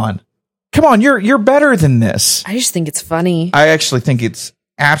 Amazon, come on, you're better than this. I just think it's funny. I actually think it's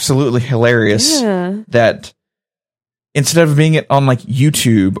absolutely hilarious that instead of being it on like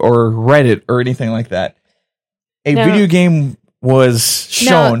YouTube or Reddit or anything like that, a video game was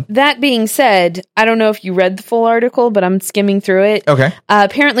shown. Now, that being said, I don't know if you read the full article, but I'm skimming through it. Okay.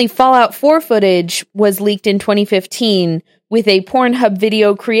 Apparently, Fallout 4 footage was leaked in 2015 with a Pornhub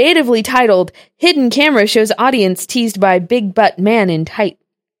video creatively titled "Hidden Camera Shows Audience Teased by Big Butt Man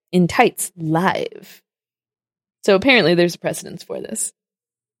in Tights Live." So apparently, there's a precedence for this.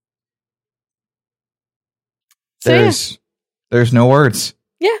 There's no words.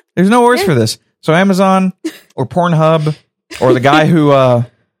 Yeah. There's no words for this. So Amazon or Pornhub or the guy who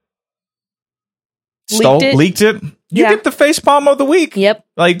leaked it, you get the facepalm of the week. Yep.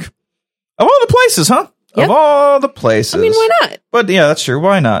 Like, of all the places, huh? Yep. Of all the places. I mean, why not? But yeah, that's true.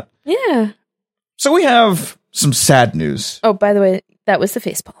 Why not? Yeah. So we have some sad news. Oh, by the way, that was the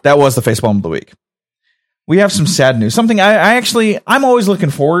facepalm. That was the facepalm of the week. We have some sad news. Something I'm always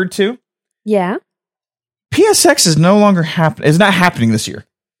looking forward to. Yeah. PSX is not happening this year.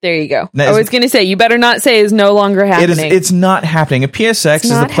 There you go. I was going to say, you better not say is no longer happening. It's not happening. A PSX is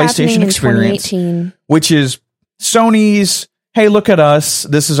the PlayStation Experience, which is Sony's, hey, look at us.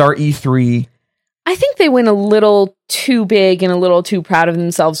 This is our E3. I think they went a little too big and a little too proud of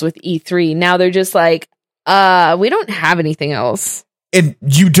themselves with E3. Now they're just like, we don't have anything else. And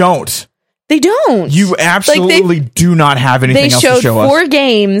you don't. They don't. You absolutely do not have anything else to show us. They showed 4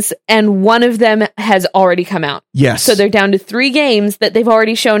 games, and one of them has already come out. Yes. So they're down to 3 games that they've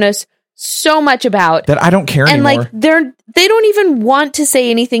already shown us so much about. That I don't care anymore. And they don't even want to say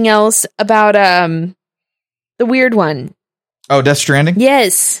anything else about the weird one. Oh, Death Stranding?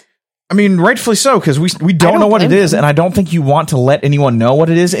 Yes. I mean, rightfully so, because we don't know what it is, and I don't think you want to let anyone know what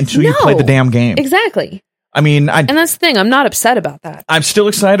it is until you play the damn game. Exactly. I mean, and that's the thing. I'm not upset about that. I'm still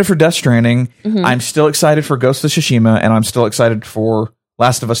excited for Death Stranding. Mm-hmm. I'm still excited for Ghost of Tsushima, and I'm still excited for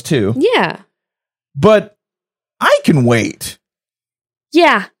Last of Us 2. Yeah. But I can wait.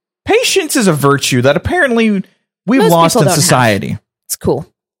 Yeah. Patience is a virtue that apparently we've lost in society. It's cool.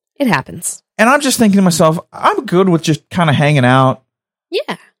 It happens. And I'm just thinking to myself, I'm good with just kind of hanging out.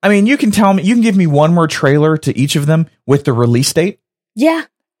 Yeah. I mean, you can give me one more trailer to each of them with the release date. Yeah.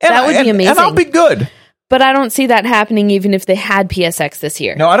 That would be amazing. And I'll be good. But I don't see that happening even if they had PSX this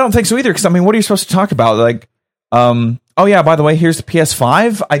year. No, I don't think so either. Because, I mean, what are you supposed to talk about? Like, oh, yeah, by the way, here's the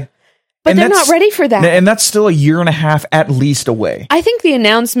PS5. But they're not ready for that. And that's still a year and a half at least away. I think the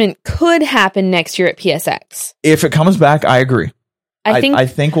announcement could happen next year at PSX. If it comes back, I agree. I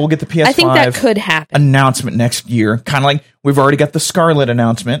think we'll get the PS5 I think that could happen. Announcement next year. Kind of like we've already got the Scarlet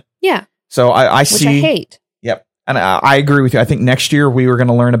announcement. Yeah. So I see. Which I hate. Yep. And I agree with you. I think next year we were going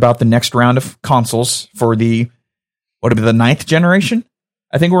to learn about the next round of consoles for the 9th generation?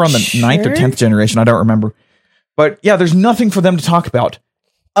 I think we're on the 9th or 10th generation. I don't remember. But yeah, there's nothing for them to talk about.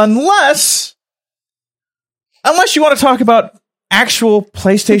 Unless you want to talk about actual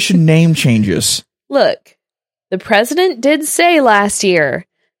PlayStation name changes. Look, the president did say last year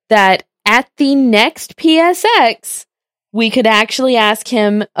that at the next PSX, we could actually ask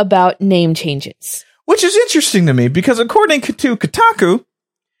him about name changes. Which is interesting to me because according to Kotaku,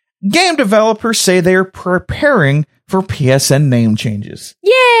 game developers say they're preparing for PSN name changes.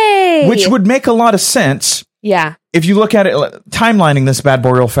 Yay! Which would make a lot of sense. Yeah. If you look at it, timelining this bad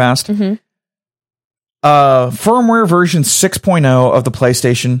boy real fast, firmware version 6.0 of the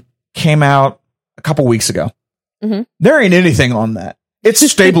PlayStation came out a couple weeks ago. Mm-hmm. There ain't anything on that. It's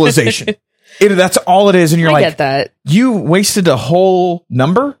stabilization. That's all it is. And you're I get that. You wasted a whole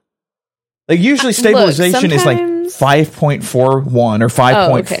number? Like usually stabilization is like 5.41 or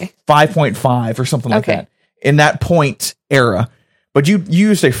 5.5 or something like that in that point era. But you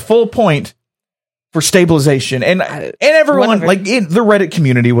used a full point for stabilization, and everyone the Reddit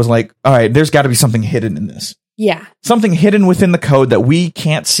community was like, all right, there's got to be something hidden in this. Yeah. Something hidden within the code that we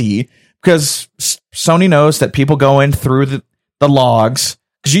can't see because Sony knows that people go in through the logs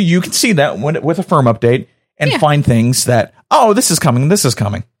because you can see that with a firm update and find things that, oh, this is coming.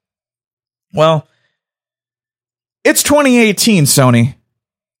 Well, it's 2018, Sony.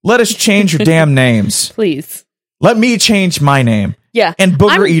 Let us change your damn names. Please. Let me change my name. Yeah. And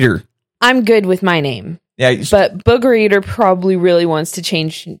Booger Eater. I'm good with my name. Yeah. But Booger Eater probably really wants to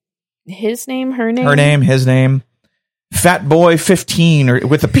change his name, her name. Her name, his name. Fat Boy 15 or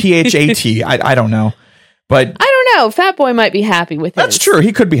with a PHAT. I don't know. But I don't know. Fat Boy might be happy with it. That's true.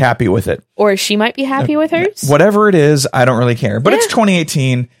 He could be happy with it. Or she might be happy with hers. Whatever it is, I don't really care. But it's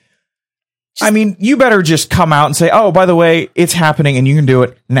 2018. I mean, you better just come out and say, oh, by the way, it's happening and you can do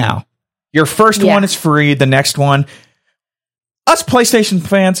it now. Your first one is free. The next one, us PlayStation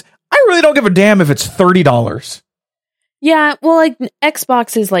fans, I really don't give a damn if it's $30. Yeah, well, like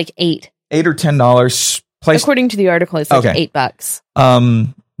Xbox is like $8 or $10. According to the article, it's like $8.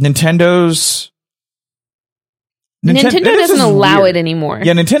 Nintendo doesn't allow it anymore.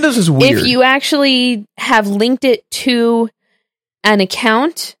 Yeah, Nintendo's is weird. If you actually have linked it to an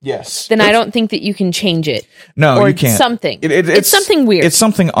account, yes, then I don't think that you can change it. No, or you can't. Something. It's something weird. It's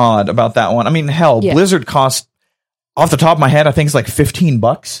something odd about that one. I mean, hell, Blizzard cost, off the top of my head, I think it's like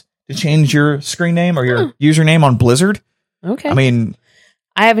 $15 to change your screen name or your username on Blizzard. Okay. I mean,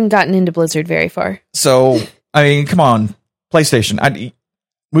 I haven't gotten into Blizzard very far. So, I mean, come on, PlayStation.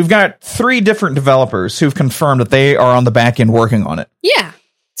 We've got 3 different developers who've confirmed that they are on the back end working on it. Yeah.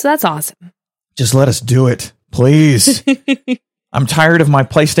 So that's awesome. Just let us do it, please. I'm tired of my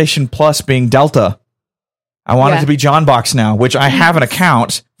PlayStation Plus being Delta. I want it to be John Box now, which I have an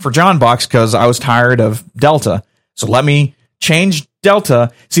account for John Box because I was tired of Delta. So let me change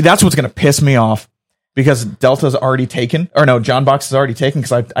Delta. See, that's what's going to piss me off because Delta's already taken, or no, John Box is already taken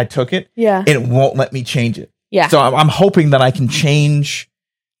because I took it. Yeah. And it won't let me change it. Yeah. So I'm hoping that I can change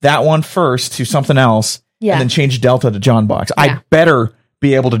that one first to something else and then change Delta to John Box. Yeah. I better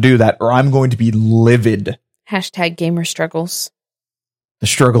be able to do that or I'm going to be livid. # gamer struggles. The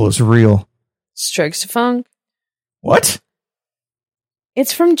struggle is real. Strugs to Funk. What?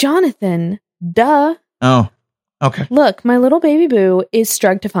 It's from Jonathan. Duh. Oh, okay. Look, my little baby boo is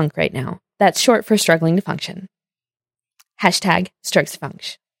strug to funk right now. That's short for struggling to function. # strugs to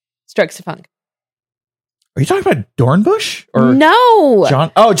funk. Strugs to funk. Are you talking about Dornbush? Or no.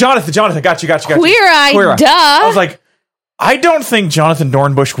 Jonathan. Got you. Queer Eye, duh. I was like, I don't think Jonathan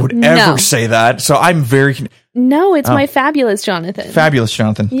Dornbush would ever say that. So I'm very... No, it's my fabulous Jonathan. Fabulous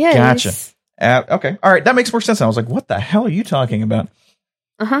Jonathan. Yes. Gotcha. Okay. All right. That makes more sense. I was like, what the hell are you talking about?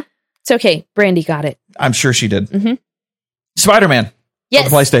 Uh-huh. It's okay. Brandy got it. I'm sure she did. Mm-hmm. Spider-Man. Yes. For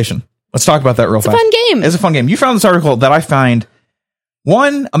the PlayStation. Let's talk about that real fast. It's a fun game. It's a fun game. You found this article that I find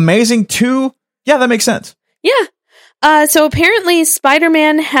 1, amazing, 2, yeah, that makes sense. Yeah. So apparently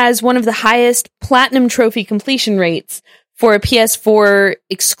Spider-Man has one of the highest platinum trophy completion rates for a PS4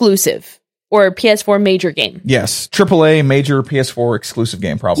 exclusive or a PS4 major game. Yes. AAA major PS4 exclusive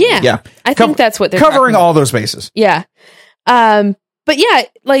game, probably. Yeah. I think that's what they're covering all those bases. Yeah. But yeah,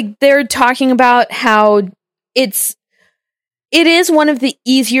 like they're talking about how it is one of the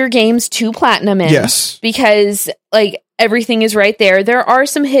easier games to platinum in. Yes. Because like everything is right there. There are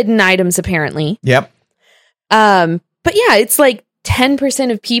some hidden items apparently. Yep. But yeah, it's like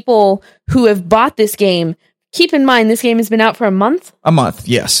 10% of people who have bought this game. Keep in mind, this game has been out for a month. A month,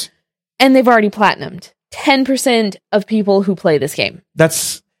 yes. And they've already platinumed. 10% of people who play this game.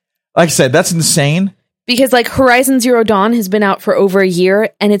 That's, like I said, that's insane. Because like Horizon Zero Dawn has been out for over a year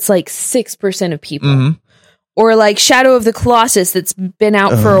and it's like 6% of people. Mm-hmm. Or like Shadow of the Colossus that's been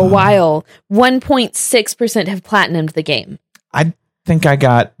out for a while. 1.6% have platinumed the game. I think I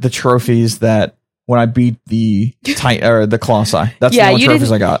got the trophies that when I beat the Colossi. That's the only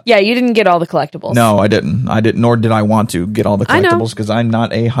trophies I got. Yeah, you didn't get all the collectibles. No, I didn't. Nor did I want to get all the collectibles because I'm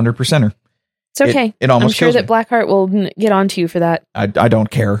not a 100%er. It's okay. It almost I'm sure that Blackheart will get on to you for that. I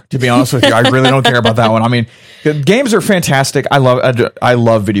don't care, to be honest with you. I really don't care about that one. I mean, games are fantastic. I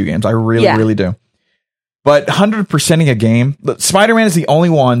love video games. I really do. But 100%ing a game, Spider-Man is the only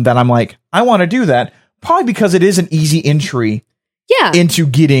one that I'm like, I want to do that. Probably because it is an easy entry into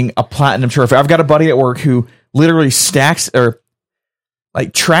getting a platinum trophy. I've got a buddy at work who literally tracks his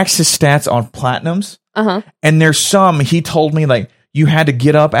stats on platinums. Uh-huh. And there's some, he told me, like, you had to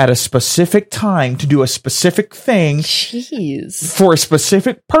get up at a specific time to do a specific thing. Jeez. For a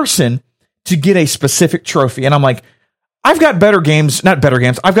specific person to get a specific trophy. And I'm like, I've got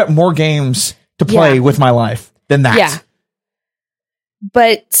I've got more games to play with my life than that. Yeah.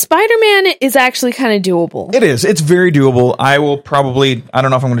 But Spider-Man is actually kind of doable. It is. It's very doable. I will probably, I don't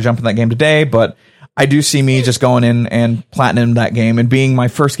know if I'm going to jump in that game today, but I do see me just going in and platinum that game and being my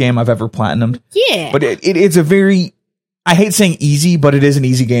first game I've ever platinumed. Yeah. But it's a very, I hate saying easy, but it is an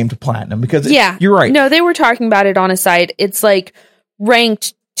easy game to platinum because you're right. No, they were talking about it on a site. It's like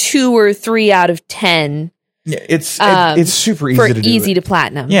ranked 2 or 3 out of 10. Yeah, it's super easy to do. Easy to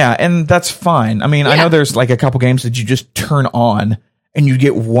platinum. Yeah, and that's fine. I mean, I know there's like a couple games that you just turn on and you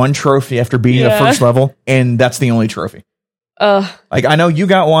get one trophy after beating the first level, and that's the only trophy. Like I know you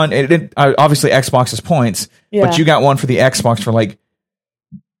got one. Obviously Xbox's points, but you got one for the Xbox for like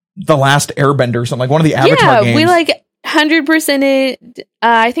the last Airbender or something, like one of the Avatar games. Yeah, we like 100%.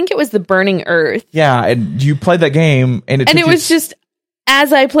 I think it was the Burning Earth. Yeah, and you played that game, and it was just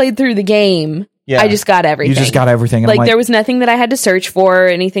as I played through the game. Yeah. I just got everything. You just got everything. Like there was nothing that I had to search for or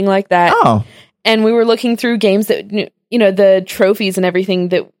anything like that. Oh. And we were looking through games that, the trophies and everything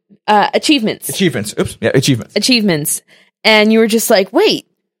that Achievements. Oops. Yeah, achievements. And you were just like, wait,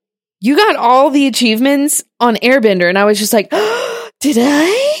 you got all the achievements on Airbender. And I was just like, oh, did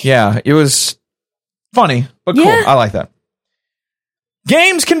I? Yeah, it was funny, but cool. I like that.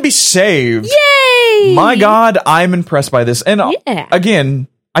 Games can be saved. Yay! My God, I'm impressed by this. And again,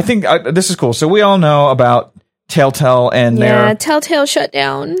 I think this is cool. So we all know about Telltale and their Telltale shut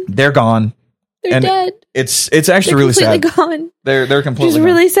down. They're gone. They're dead. It's actually really sad. Gone. They're completely Which is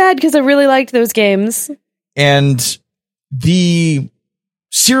really sad because I really liked those games. And the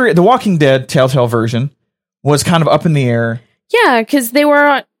Walking Dead Telltale version was kind of up in the air. Yeah, because they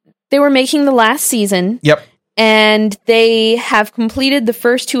were making the last season. Yep. And they have completed the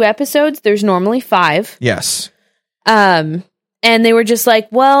first 2 episodes. There's normally 5. Yes. And they were just like,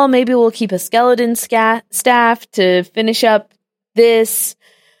 well, maybe we'll keep a skeleton staff to finish up this,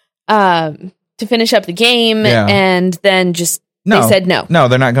 to finish up the game. Yeah. And then they said no. No,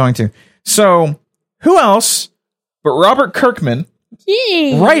 they're not going to. So who else but Robert Kirkman,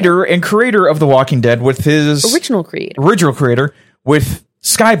 writer and creator of The Walking Dead, with his original creator with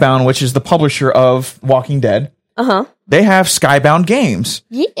Skybound, which is the publisher of Walking Dead. They have Skybound Games.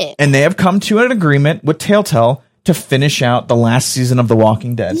 Yeah. And they have come to an agreement with Telltale to finish out the last season of The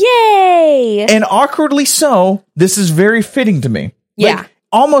Walking Dead. Yay! And awkwardly so, this is very fitting to me. Yeah. Like,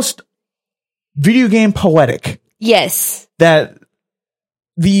 almost video game poetic. Yes. That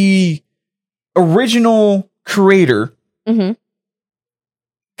the original creator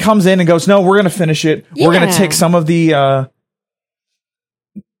comes in and goes, no, we're going to finish it. Yeah. We're going to take some of the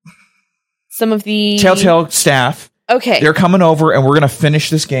Telltale staff. Okay. They're coming over and we're going to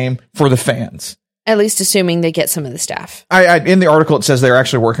finish this game for the fans. At least assuming they get some of the staff. In the article, it says they're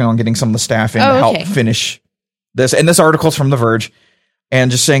actually working on getting some of the staff in to help finish this. And this article's from The Verge.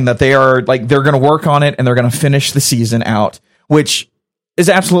 And just saying that they're going to work on it and they're going to finish the season out, which is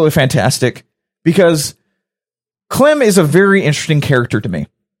absolutely fantastic because Clem is a very interesting character to me.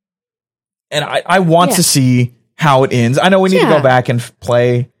 And I want to see how it ends. I know we need to go back and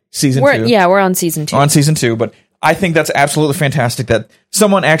play season 2. Yeah, we're on season 2. On season 2, but I think that's absolutely fantastic that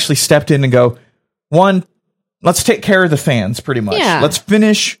someone actually stepped in and go, one, let's take care of the fans pretty much. Yeah. Let's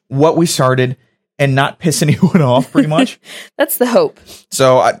finish what we started and not piss anyone off pretty much. That's the hope.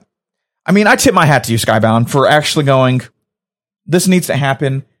 So, I mean, I tip my hat to you, Skybound, for actually this needs to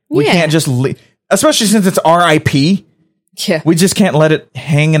happen. We can't just especially since it's RIP. Yeah. We just can't let it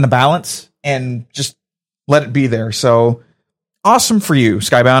hang in the balance and just let it be there. So awesome for you,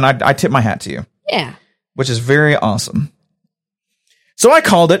 Skybound. I tip my hat to you. Yeah. Which is very awesome. So I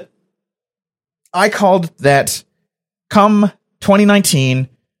called it. I called that come 2019,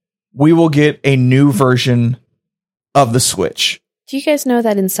 we will get a new version of the Switch. Do you guys know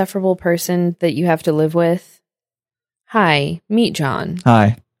that insufferable person that you have to live with? Hi, meet John.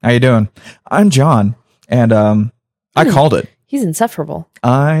 Hi, how you doing? I'm John, and I called it. He's insufferable.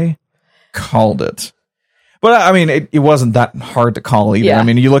 I called it. But I mean, it wasn't that hard to call either. Yeah. I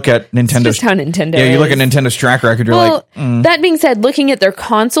mean, you look at Nintendo's... It's just how Nintendo you look at Nintendo's track record, you're like... That being said, looking at their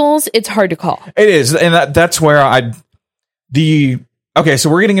consoles, it's hard to call. It is, and that's where Okay, so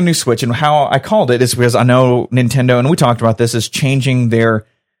we're getting a new Switch, and how I called it is because I know Nintendo, and we talked about this, is changing their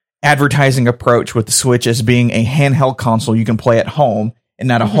advertising approach with the Switch as being a handheld console you can play at home, and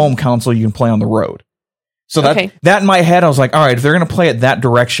not a home console you can play on the road. So that in my head, I was like, all right, if they're going to play it that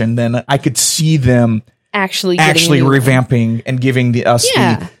direction, then I could see them... Actually revamping and giving us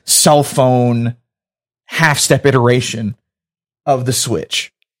the cell phone half-step iteration of the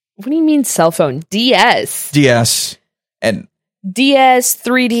Switch. What do you mean cell phone? DS. And DS,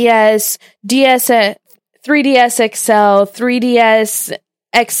 3DS, 3DS XL, 3DS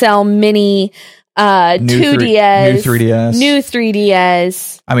XL Mini, 2DS. New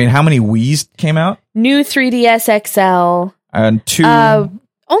 3DS. I mean, how many Wii's came out? New 3DS XL. And 2...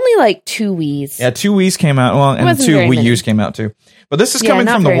 only like 2 Wii's. Yeah, 2 Wii's came out. Well, and 2 Wii U's came out too. But this is coming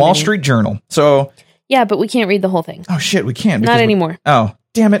from the Wall Street Journal. So yeah, but we can't read the whole thing. Oh shit, we can't. Not anymore. Oh,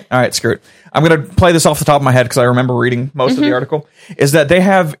 damn it. All right, screw it. I'm going to play this off the top of my head because I remember reading most of the article. Is that they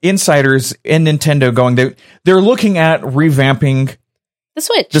have insiders in Nintendo going, they're looking at revamping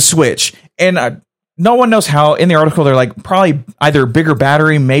the Switch. And no one knows how. In the article, they're like, probably either bigger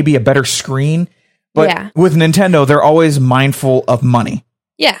battery, maybe a better screen. But with Nintendo, they're always mindful of money.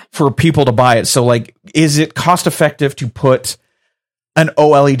 Yeah. For people to buy it. So, like, is it cost effective to put an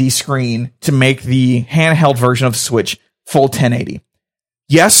OLED screen to make the handheld version of the Switch full 1080?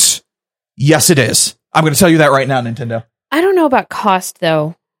 Yes. Yes, it is. I'm going to tell you that right now, Nintendo. I don't know about cost,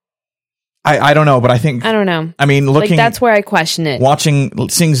 though. I don't know, but I don't know. I mean, that's where I question it.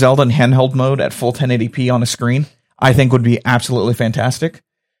 Seeing Zelda in handheld mode at full 1080p on a screen, I think would be absolutely fantastic.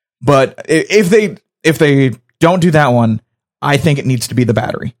 But if they don't do that one, I think it needs to be the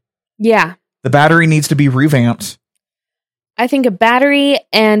battery. Yeah. The battery needs to be revamped. I think a battery,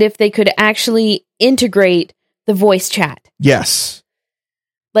 and if they could actually integrate the voice chat. Yes.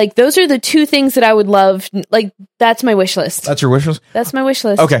 Like, those are the two things that I would love. Like, that's my wish list. That's your wish list? That's my wish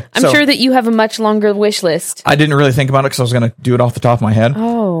list. Okay. I'm sure that you have a much longer wish list. I didn't really think about it because I was going to do it off the top of my head.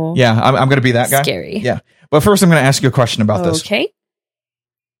 Oh. Yeah, I'm going to be that guy. Scary. Yeah. But first, I'm going to ask you a question about this. Okay.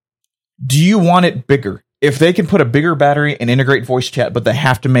 Do you want it bigger? If they can put a bigger battery and integrate voice chat, but they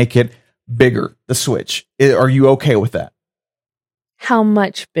have to make it bigger, the Switch, are you okay with that? How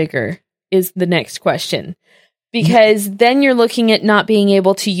much bigger is the next question? Because then you're looking at not being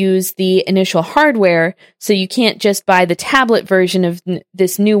able to use the initial hardware, so you can't just buy the tablet version of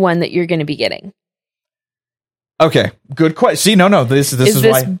this new one that you're going to be getting. Okay, good question. See, no, this is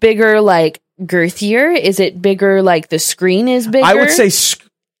why bigger, like girthier? Is it bigger, like the screen is bigger? I would say,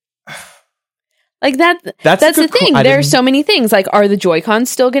 like that's the thing. There are so many things. Like, are the Joy-Cons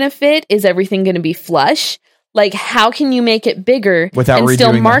still going to fit? Is everything going to be flush? Like, how can you make it bigger without and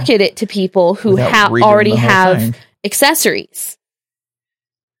still market it to people who already have accessories?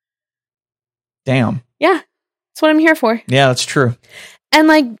 Damn. Yeah, that's what I'm here for. Yeah, that's true. And,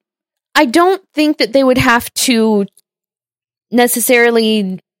 like, I don't think that they would have to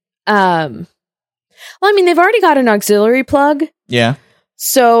necessarily... well, I mean, they've already got an auxiliary plug. Yeah.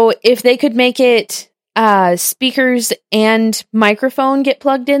 So if they could make it speakers and microphone get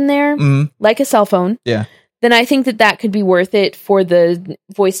plugged in there, like a cell phone. Yeah. Then I think that could be worth it for the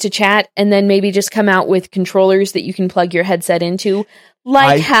voice to chat, and then maybe just come out with controllers that you can plug your headset into,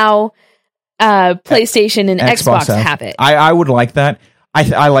 like how PlayStation and Xbox have it. I would like that.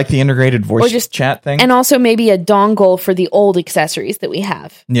 I like the integrated voice chat thing. And also maybe a dongle for the old accessories that we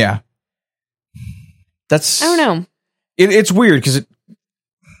have. Yeah. I don't know. It's weird because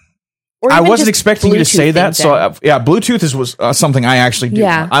I wasn't expecting Bluetooth you to say that. So, Bluetooth was something I actually do.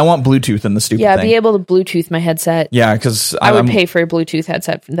 Yeah. I want Bluetooth in the stupid thing. Yeah, be able to Bluetooth my headset. Yeah, because I would pay for a Bluetooth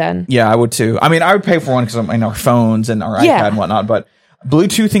headset then. Yeah, I would too. I mean, I would pay for one because I'm in our phones and our iPad and whatnot, but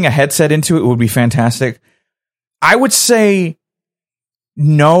Bluetoothing a headset into it would be fantastic. I would say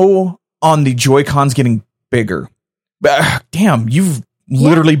no on the Joy-Cons getting bigger. Damn, you've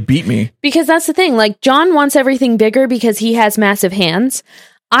literally beat me. Because that's the thing. Like, John wants everything bigger because he has massive hands.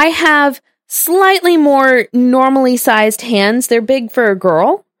 I have slightly more normally sized hands. They're big for a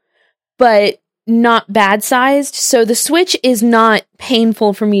girl, but not bad sized. So the Switch is not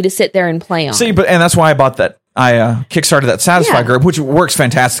painful for me to sit there and play on. See, and that's why I bought that. I kickstarted that Satisfy group, which works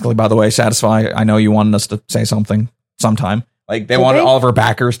fantastically, by the way. Satisfy, I know you wanted us to say something sometime. Like, they wanted all of our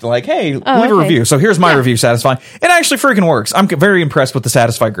backers to hey, leave a review. So here's my review, Satisfy. It actually freaking works. I'm very impressed with the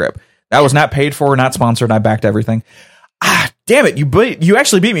Satisfy grip. That was not paid for, not sponsored. I backed everything. Damn it, you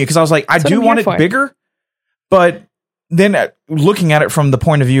actually beat me because I was like, I do want it bigger, but then looking at it from the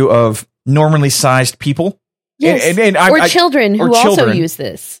point of view of normally sized people, or children who also use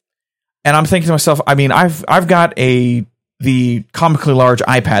this, and I'm thinking to myself, I mean, I've got the comically large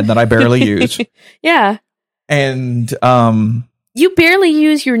iPad that I barely use, and you barely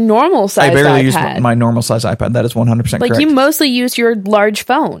use your normal size. I barely use my normal size iPad. That is 100% correct. Like, you mostly use your large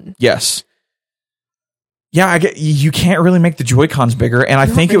phone. Yes. Yeah, you can't really make the Joy-Cons bigger, and I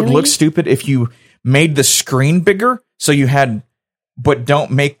think it would look stupid if you made the screen bigger, but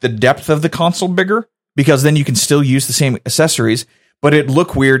don't make the depth of the console bigger, because then you can still use the same accessories, but it'd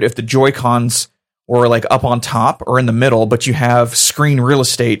look weird if the Joy-Cons were up on top or in the middle, but you have screen real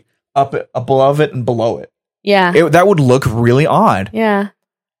estate up above it and below it. Yeah. That would look really odd. Yeah.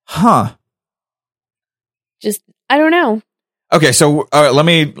 Huh. I don't know. Okay, so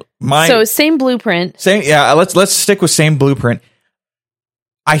same blueprint. Let's stick with same blueprint.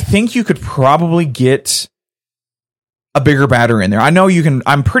 I think you could probably get a bigger battery in there. I know you can.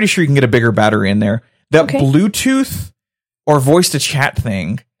 I'm pretty sure you can get a bigger battery in there. That Bluetooth or voice to chat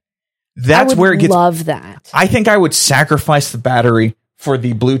thing. That's where it gets. Love that. I think I would sacrifice the battery for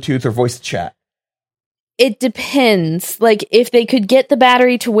the Bluetooth or voice to chat. It depends. Like, if they could get the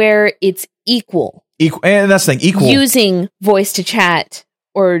battery to where it's equal, and that's the thing, equal using voice to chat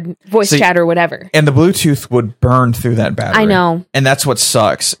or voice chat or whatever, and the Bluetooth would burn through that battery. I know, and that's what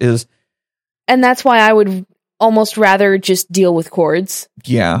sucks. And that's why I would almost rather just deal with cords.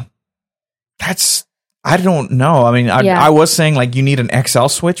 Yeah, I don't know. I mean, I was saying you need an XL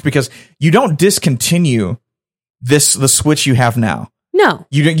switch because you don't discontinue the switch you have now. No,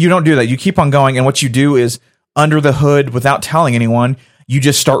 you don't do that. You keep on going, and what you do is under the hood, without telling anyone, you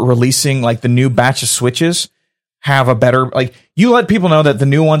just start releasing the new batch of switches have a better, you let people know that the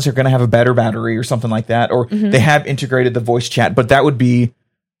new ones are going to have a better battery or something like that, or they have integrated the voice chat, but that would be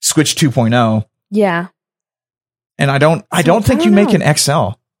Switch 2.0. Yeah. And I don't think you make an XL,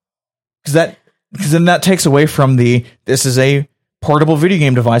 because then that takes away from this is a portable video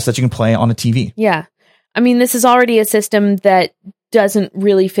game device that you can play on a TV. Yeah. I mean, this is already a system that doesn't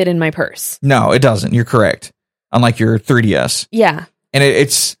really fit in my purse. No, it doesn't. You're correct. Unlike your 3DS. Yeah. And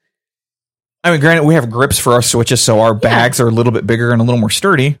it's, I mean, granted, we have grips for our Switches, so our bags are a little bit bigger and a little more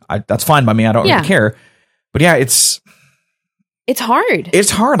sturdy. That's fine by me. I don't really care. But yeah, it's hard. It's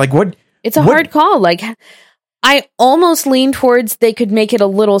hard. Like what? It's a hard call. Like, I almost lean towards they could make it a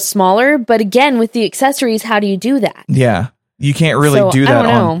little smaller, but again, with the accessories, how do you do that? Yeah, you can't really do that. I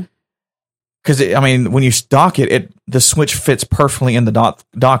don't know. Because I mean, when you dock it, the Switch fits perfectly in the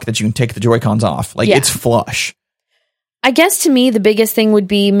dock that you can take the Joy-Cons off. Like it's flush. I guess to me, the biggest thing would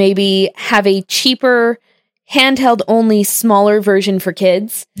be maybe have a cheaper handheld only smaller version for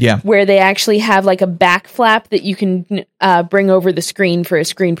kids. Yeah. Where they actually have like a back flap that you can bring over the screen for a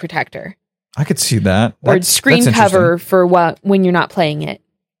screen protector. I could see that. Or screen cover for when you're not playing it.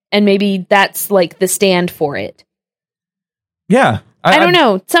 And maybe that's like the stand for it. Yeah. I don't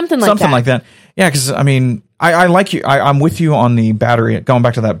know. Something like that. Yeah, because I mean, I like you. I'm with you on the battery. Going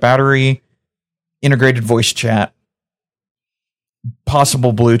back to that battery, integrated voice chat,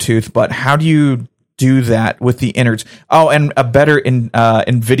 possible Bluetooth, but how do you do that with the innards? Oh, and a better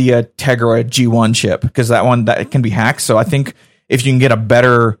NVIDIA Tegra G1 chip, because that can be hacked. So I think if you can get a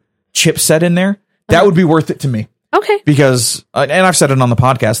better chipset in there, that would be worth it to me. Okay. Because, and I've said it on the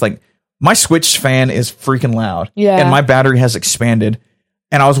podcast, like my Switch fan is freaking loud. Yeah. And my battery has expanded.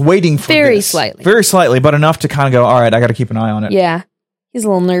 And I was waiting for very slightly, but enough to kind of go, all right, I got to keep an eye on it. Yeah. He's a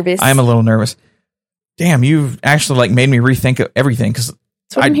little nervous. I am a little nervous. Damn, you've actually like made me rethink everything, because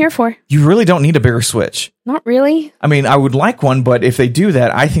that's what I'm here for. You really don't need a bigger Switch. Not really. I mean, I would like one, but if they do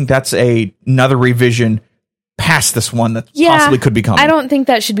that, I think that's another revision past this one that possibly could be coming. I don't think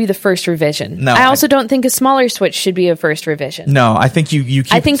that should be the first revision. No, I also don't think a smaller Switch should be a first revision. No, I think you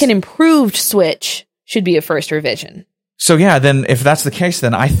keep... I think an improved Switch should be a first revision. So yeah, then if that's the case,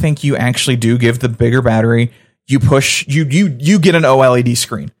 then I think you actually do give the bigger battery. You push, you get an OLED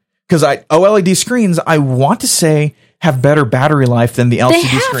screen. Because OLED screens, I want to say, have better battery life than the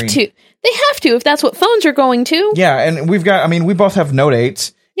LCD screen. They have to, if that's what phones are going to. Yeah, and we both have Note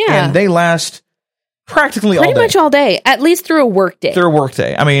 8s. Yeah. And they last practically pretty much all day, at least through a work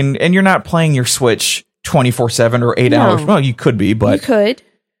day. I mean, and you're not playing your Switch 24/7 or 8 hours. Well, you could be, but... You could.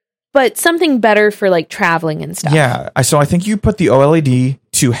 But something better for like traveling and stuff. Yeah, so I think you put the OLED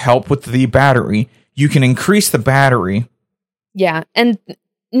to help with the battery. You can increase the battery. Yeah, and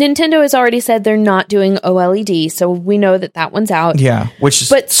Nintendo has already said they're not doing OLED, so we know that one's out. Yeah, which is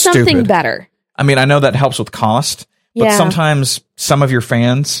something stupid. Better. I mean, I know that helps with cost, but sometimes some of your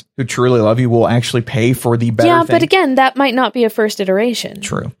fans who truly love you will actually pay for the better thing. But again, that might not be a first iteration.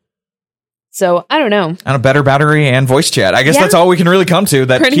 True. So, I don't know. And a better battery and voice chat. I guess that's all we can really come to.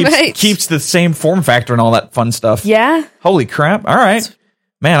 That keeps the same form factor and all that fun stuff. Yeah. Holy crap. All right.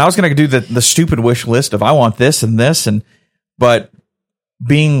 Man, I was going to do the stupid wish list of I want this, but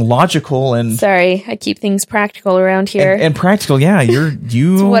being logical and... Sorry, I keep things practical around here. And practical, yeah.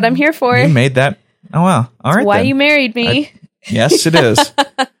 That's what I'm here for. You made that. Oh, wow. All right. That's why you married me. Yes, it is.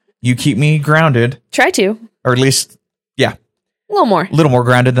 You keep me grounded. Try to. Or at least, yeah. A little more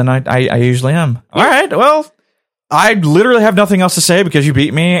grounded than I usually am. Yeah. All right. Well, I literally have nothing else to say because you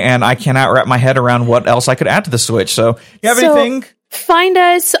beat me, and I cannot wrap my head around what else I could add to the Switch. So, you have anything? Find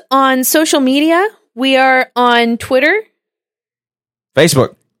us on social media. We are on Twitter,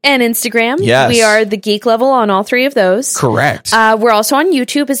 Facebook, and Instagram. Yes. We are The Geek Level on all three of those. Correct. We're also on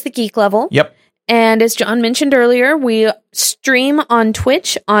YouTube as The Geek Level. Yep. And as John mentioned earlier, we stream on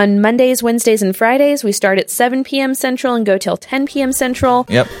Twitch on Mondays, Wednesdays, and Fridays. We start at 7 p.m. Central and go till 10 p.m. Central.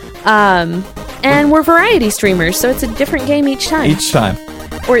 Yep. And we're variety streamers, so it's a different game each time.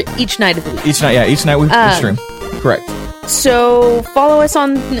 Or each night of the week. Each night we stream. Correct. So follow us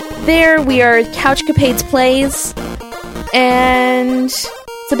on there. We are Couchcapades Plays. And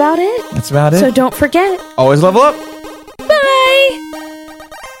that's about it. That's about it. So don't forget. Always level up.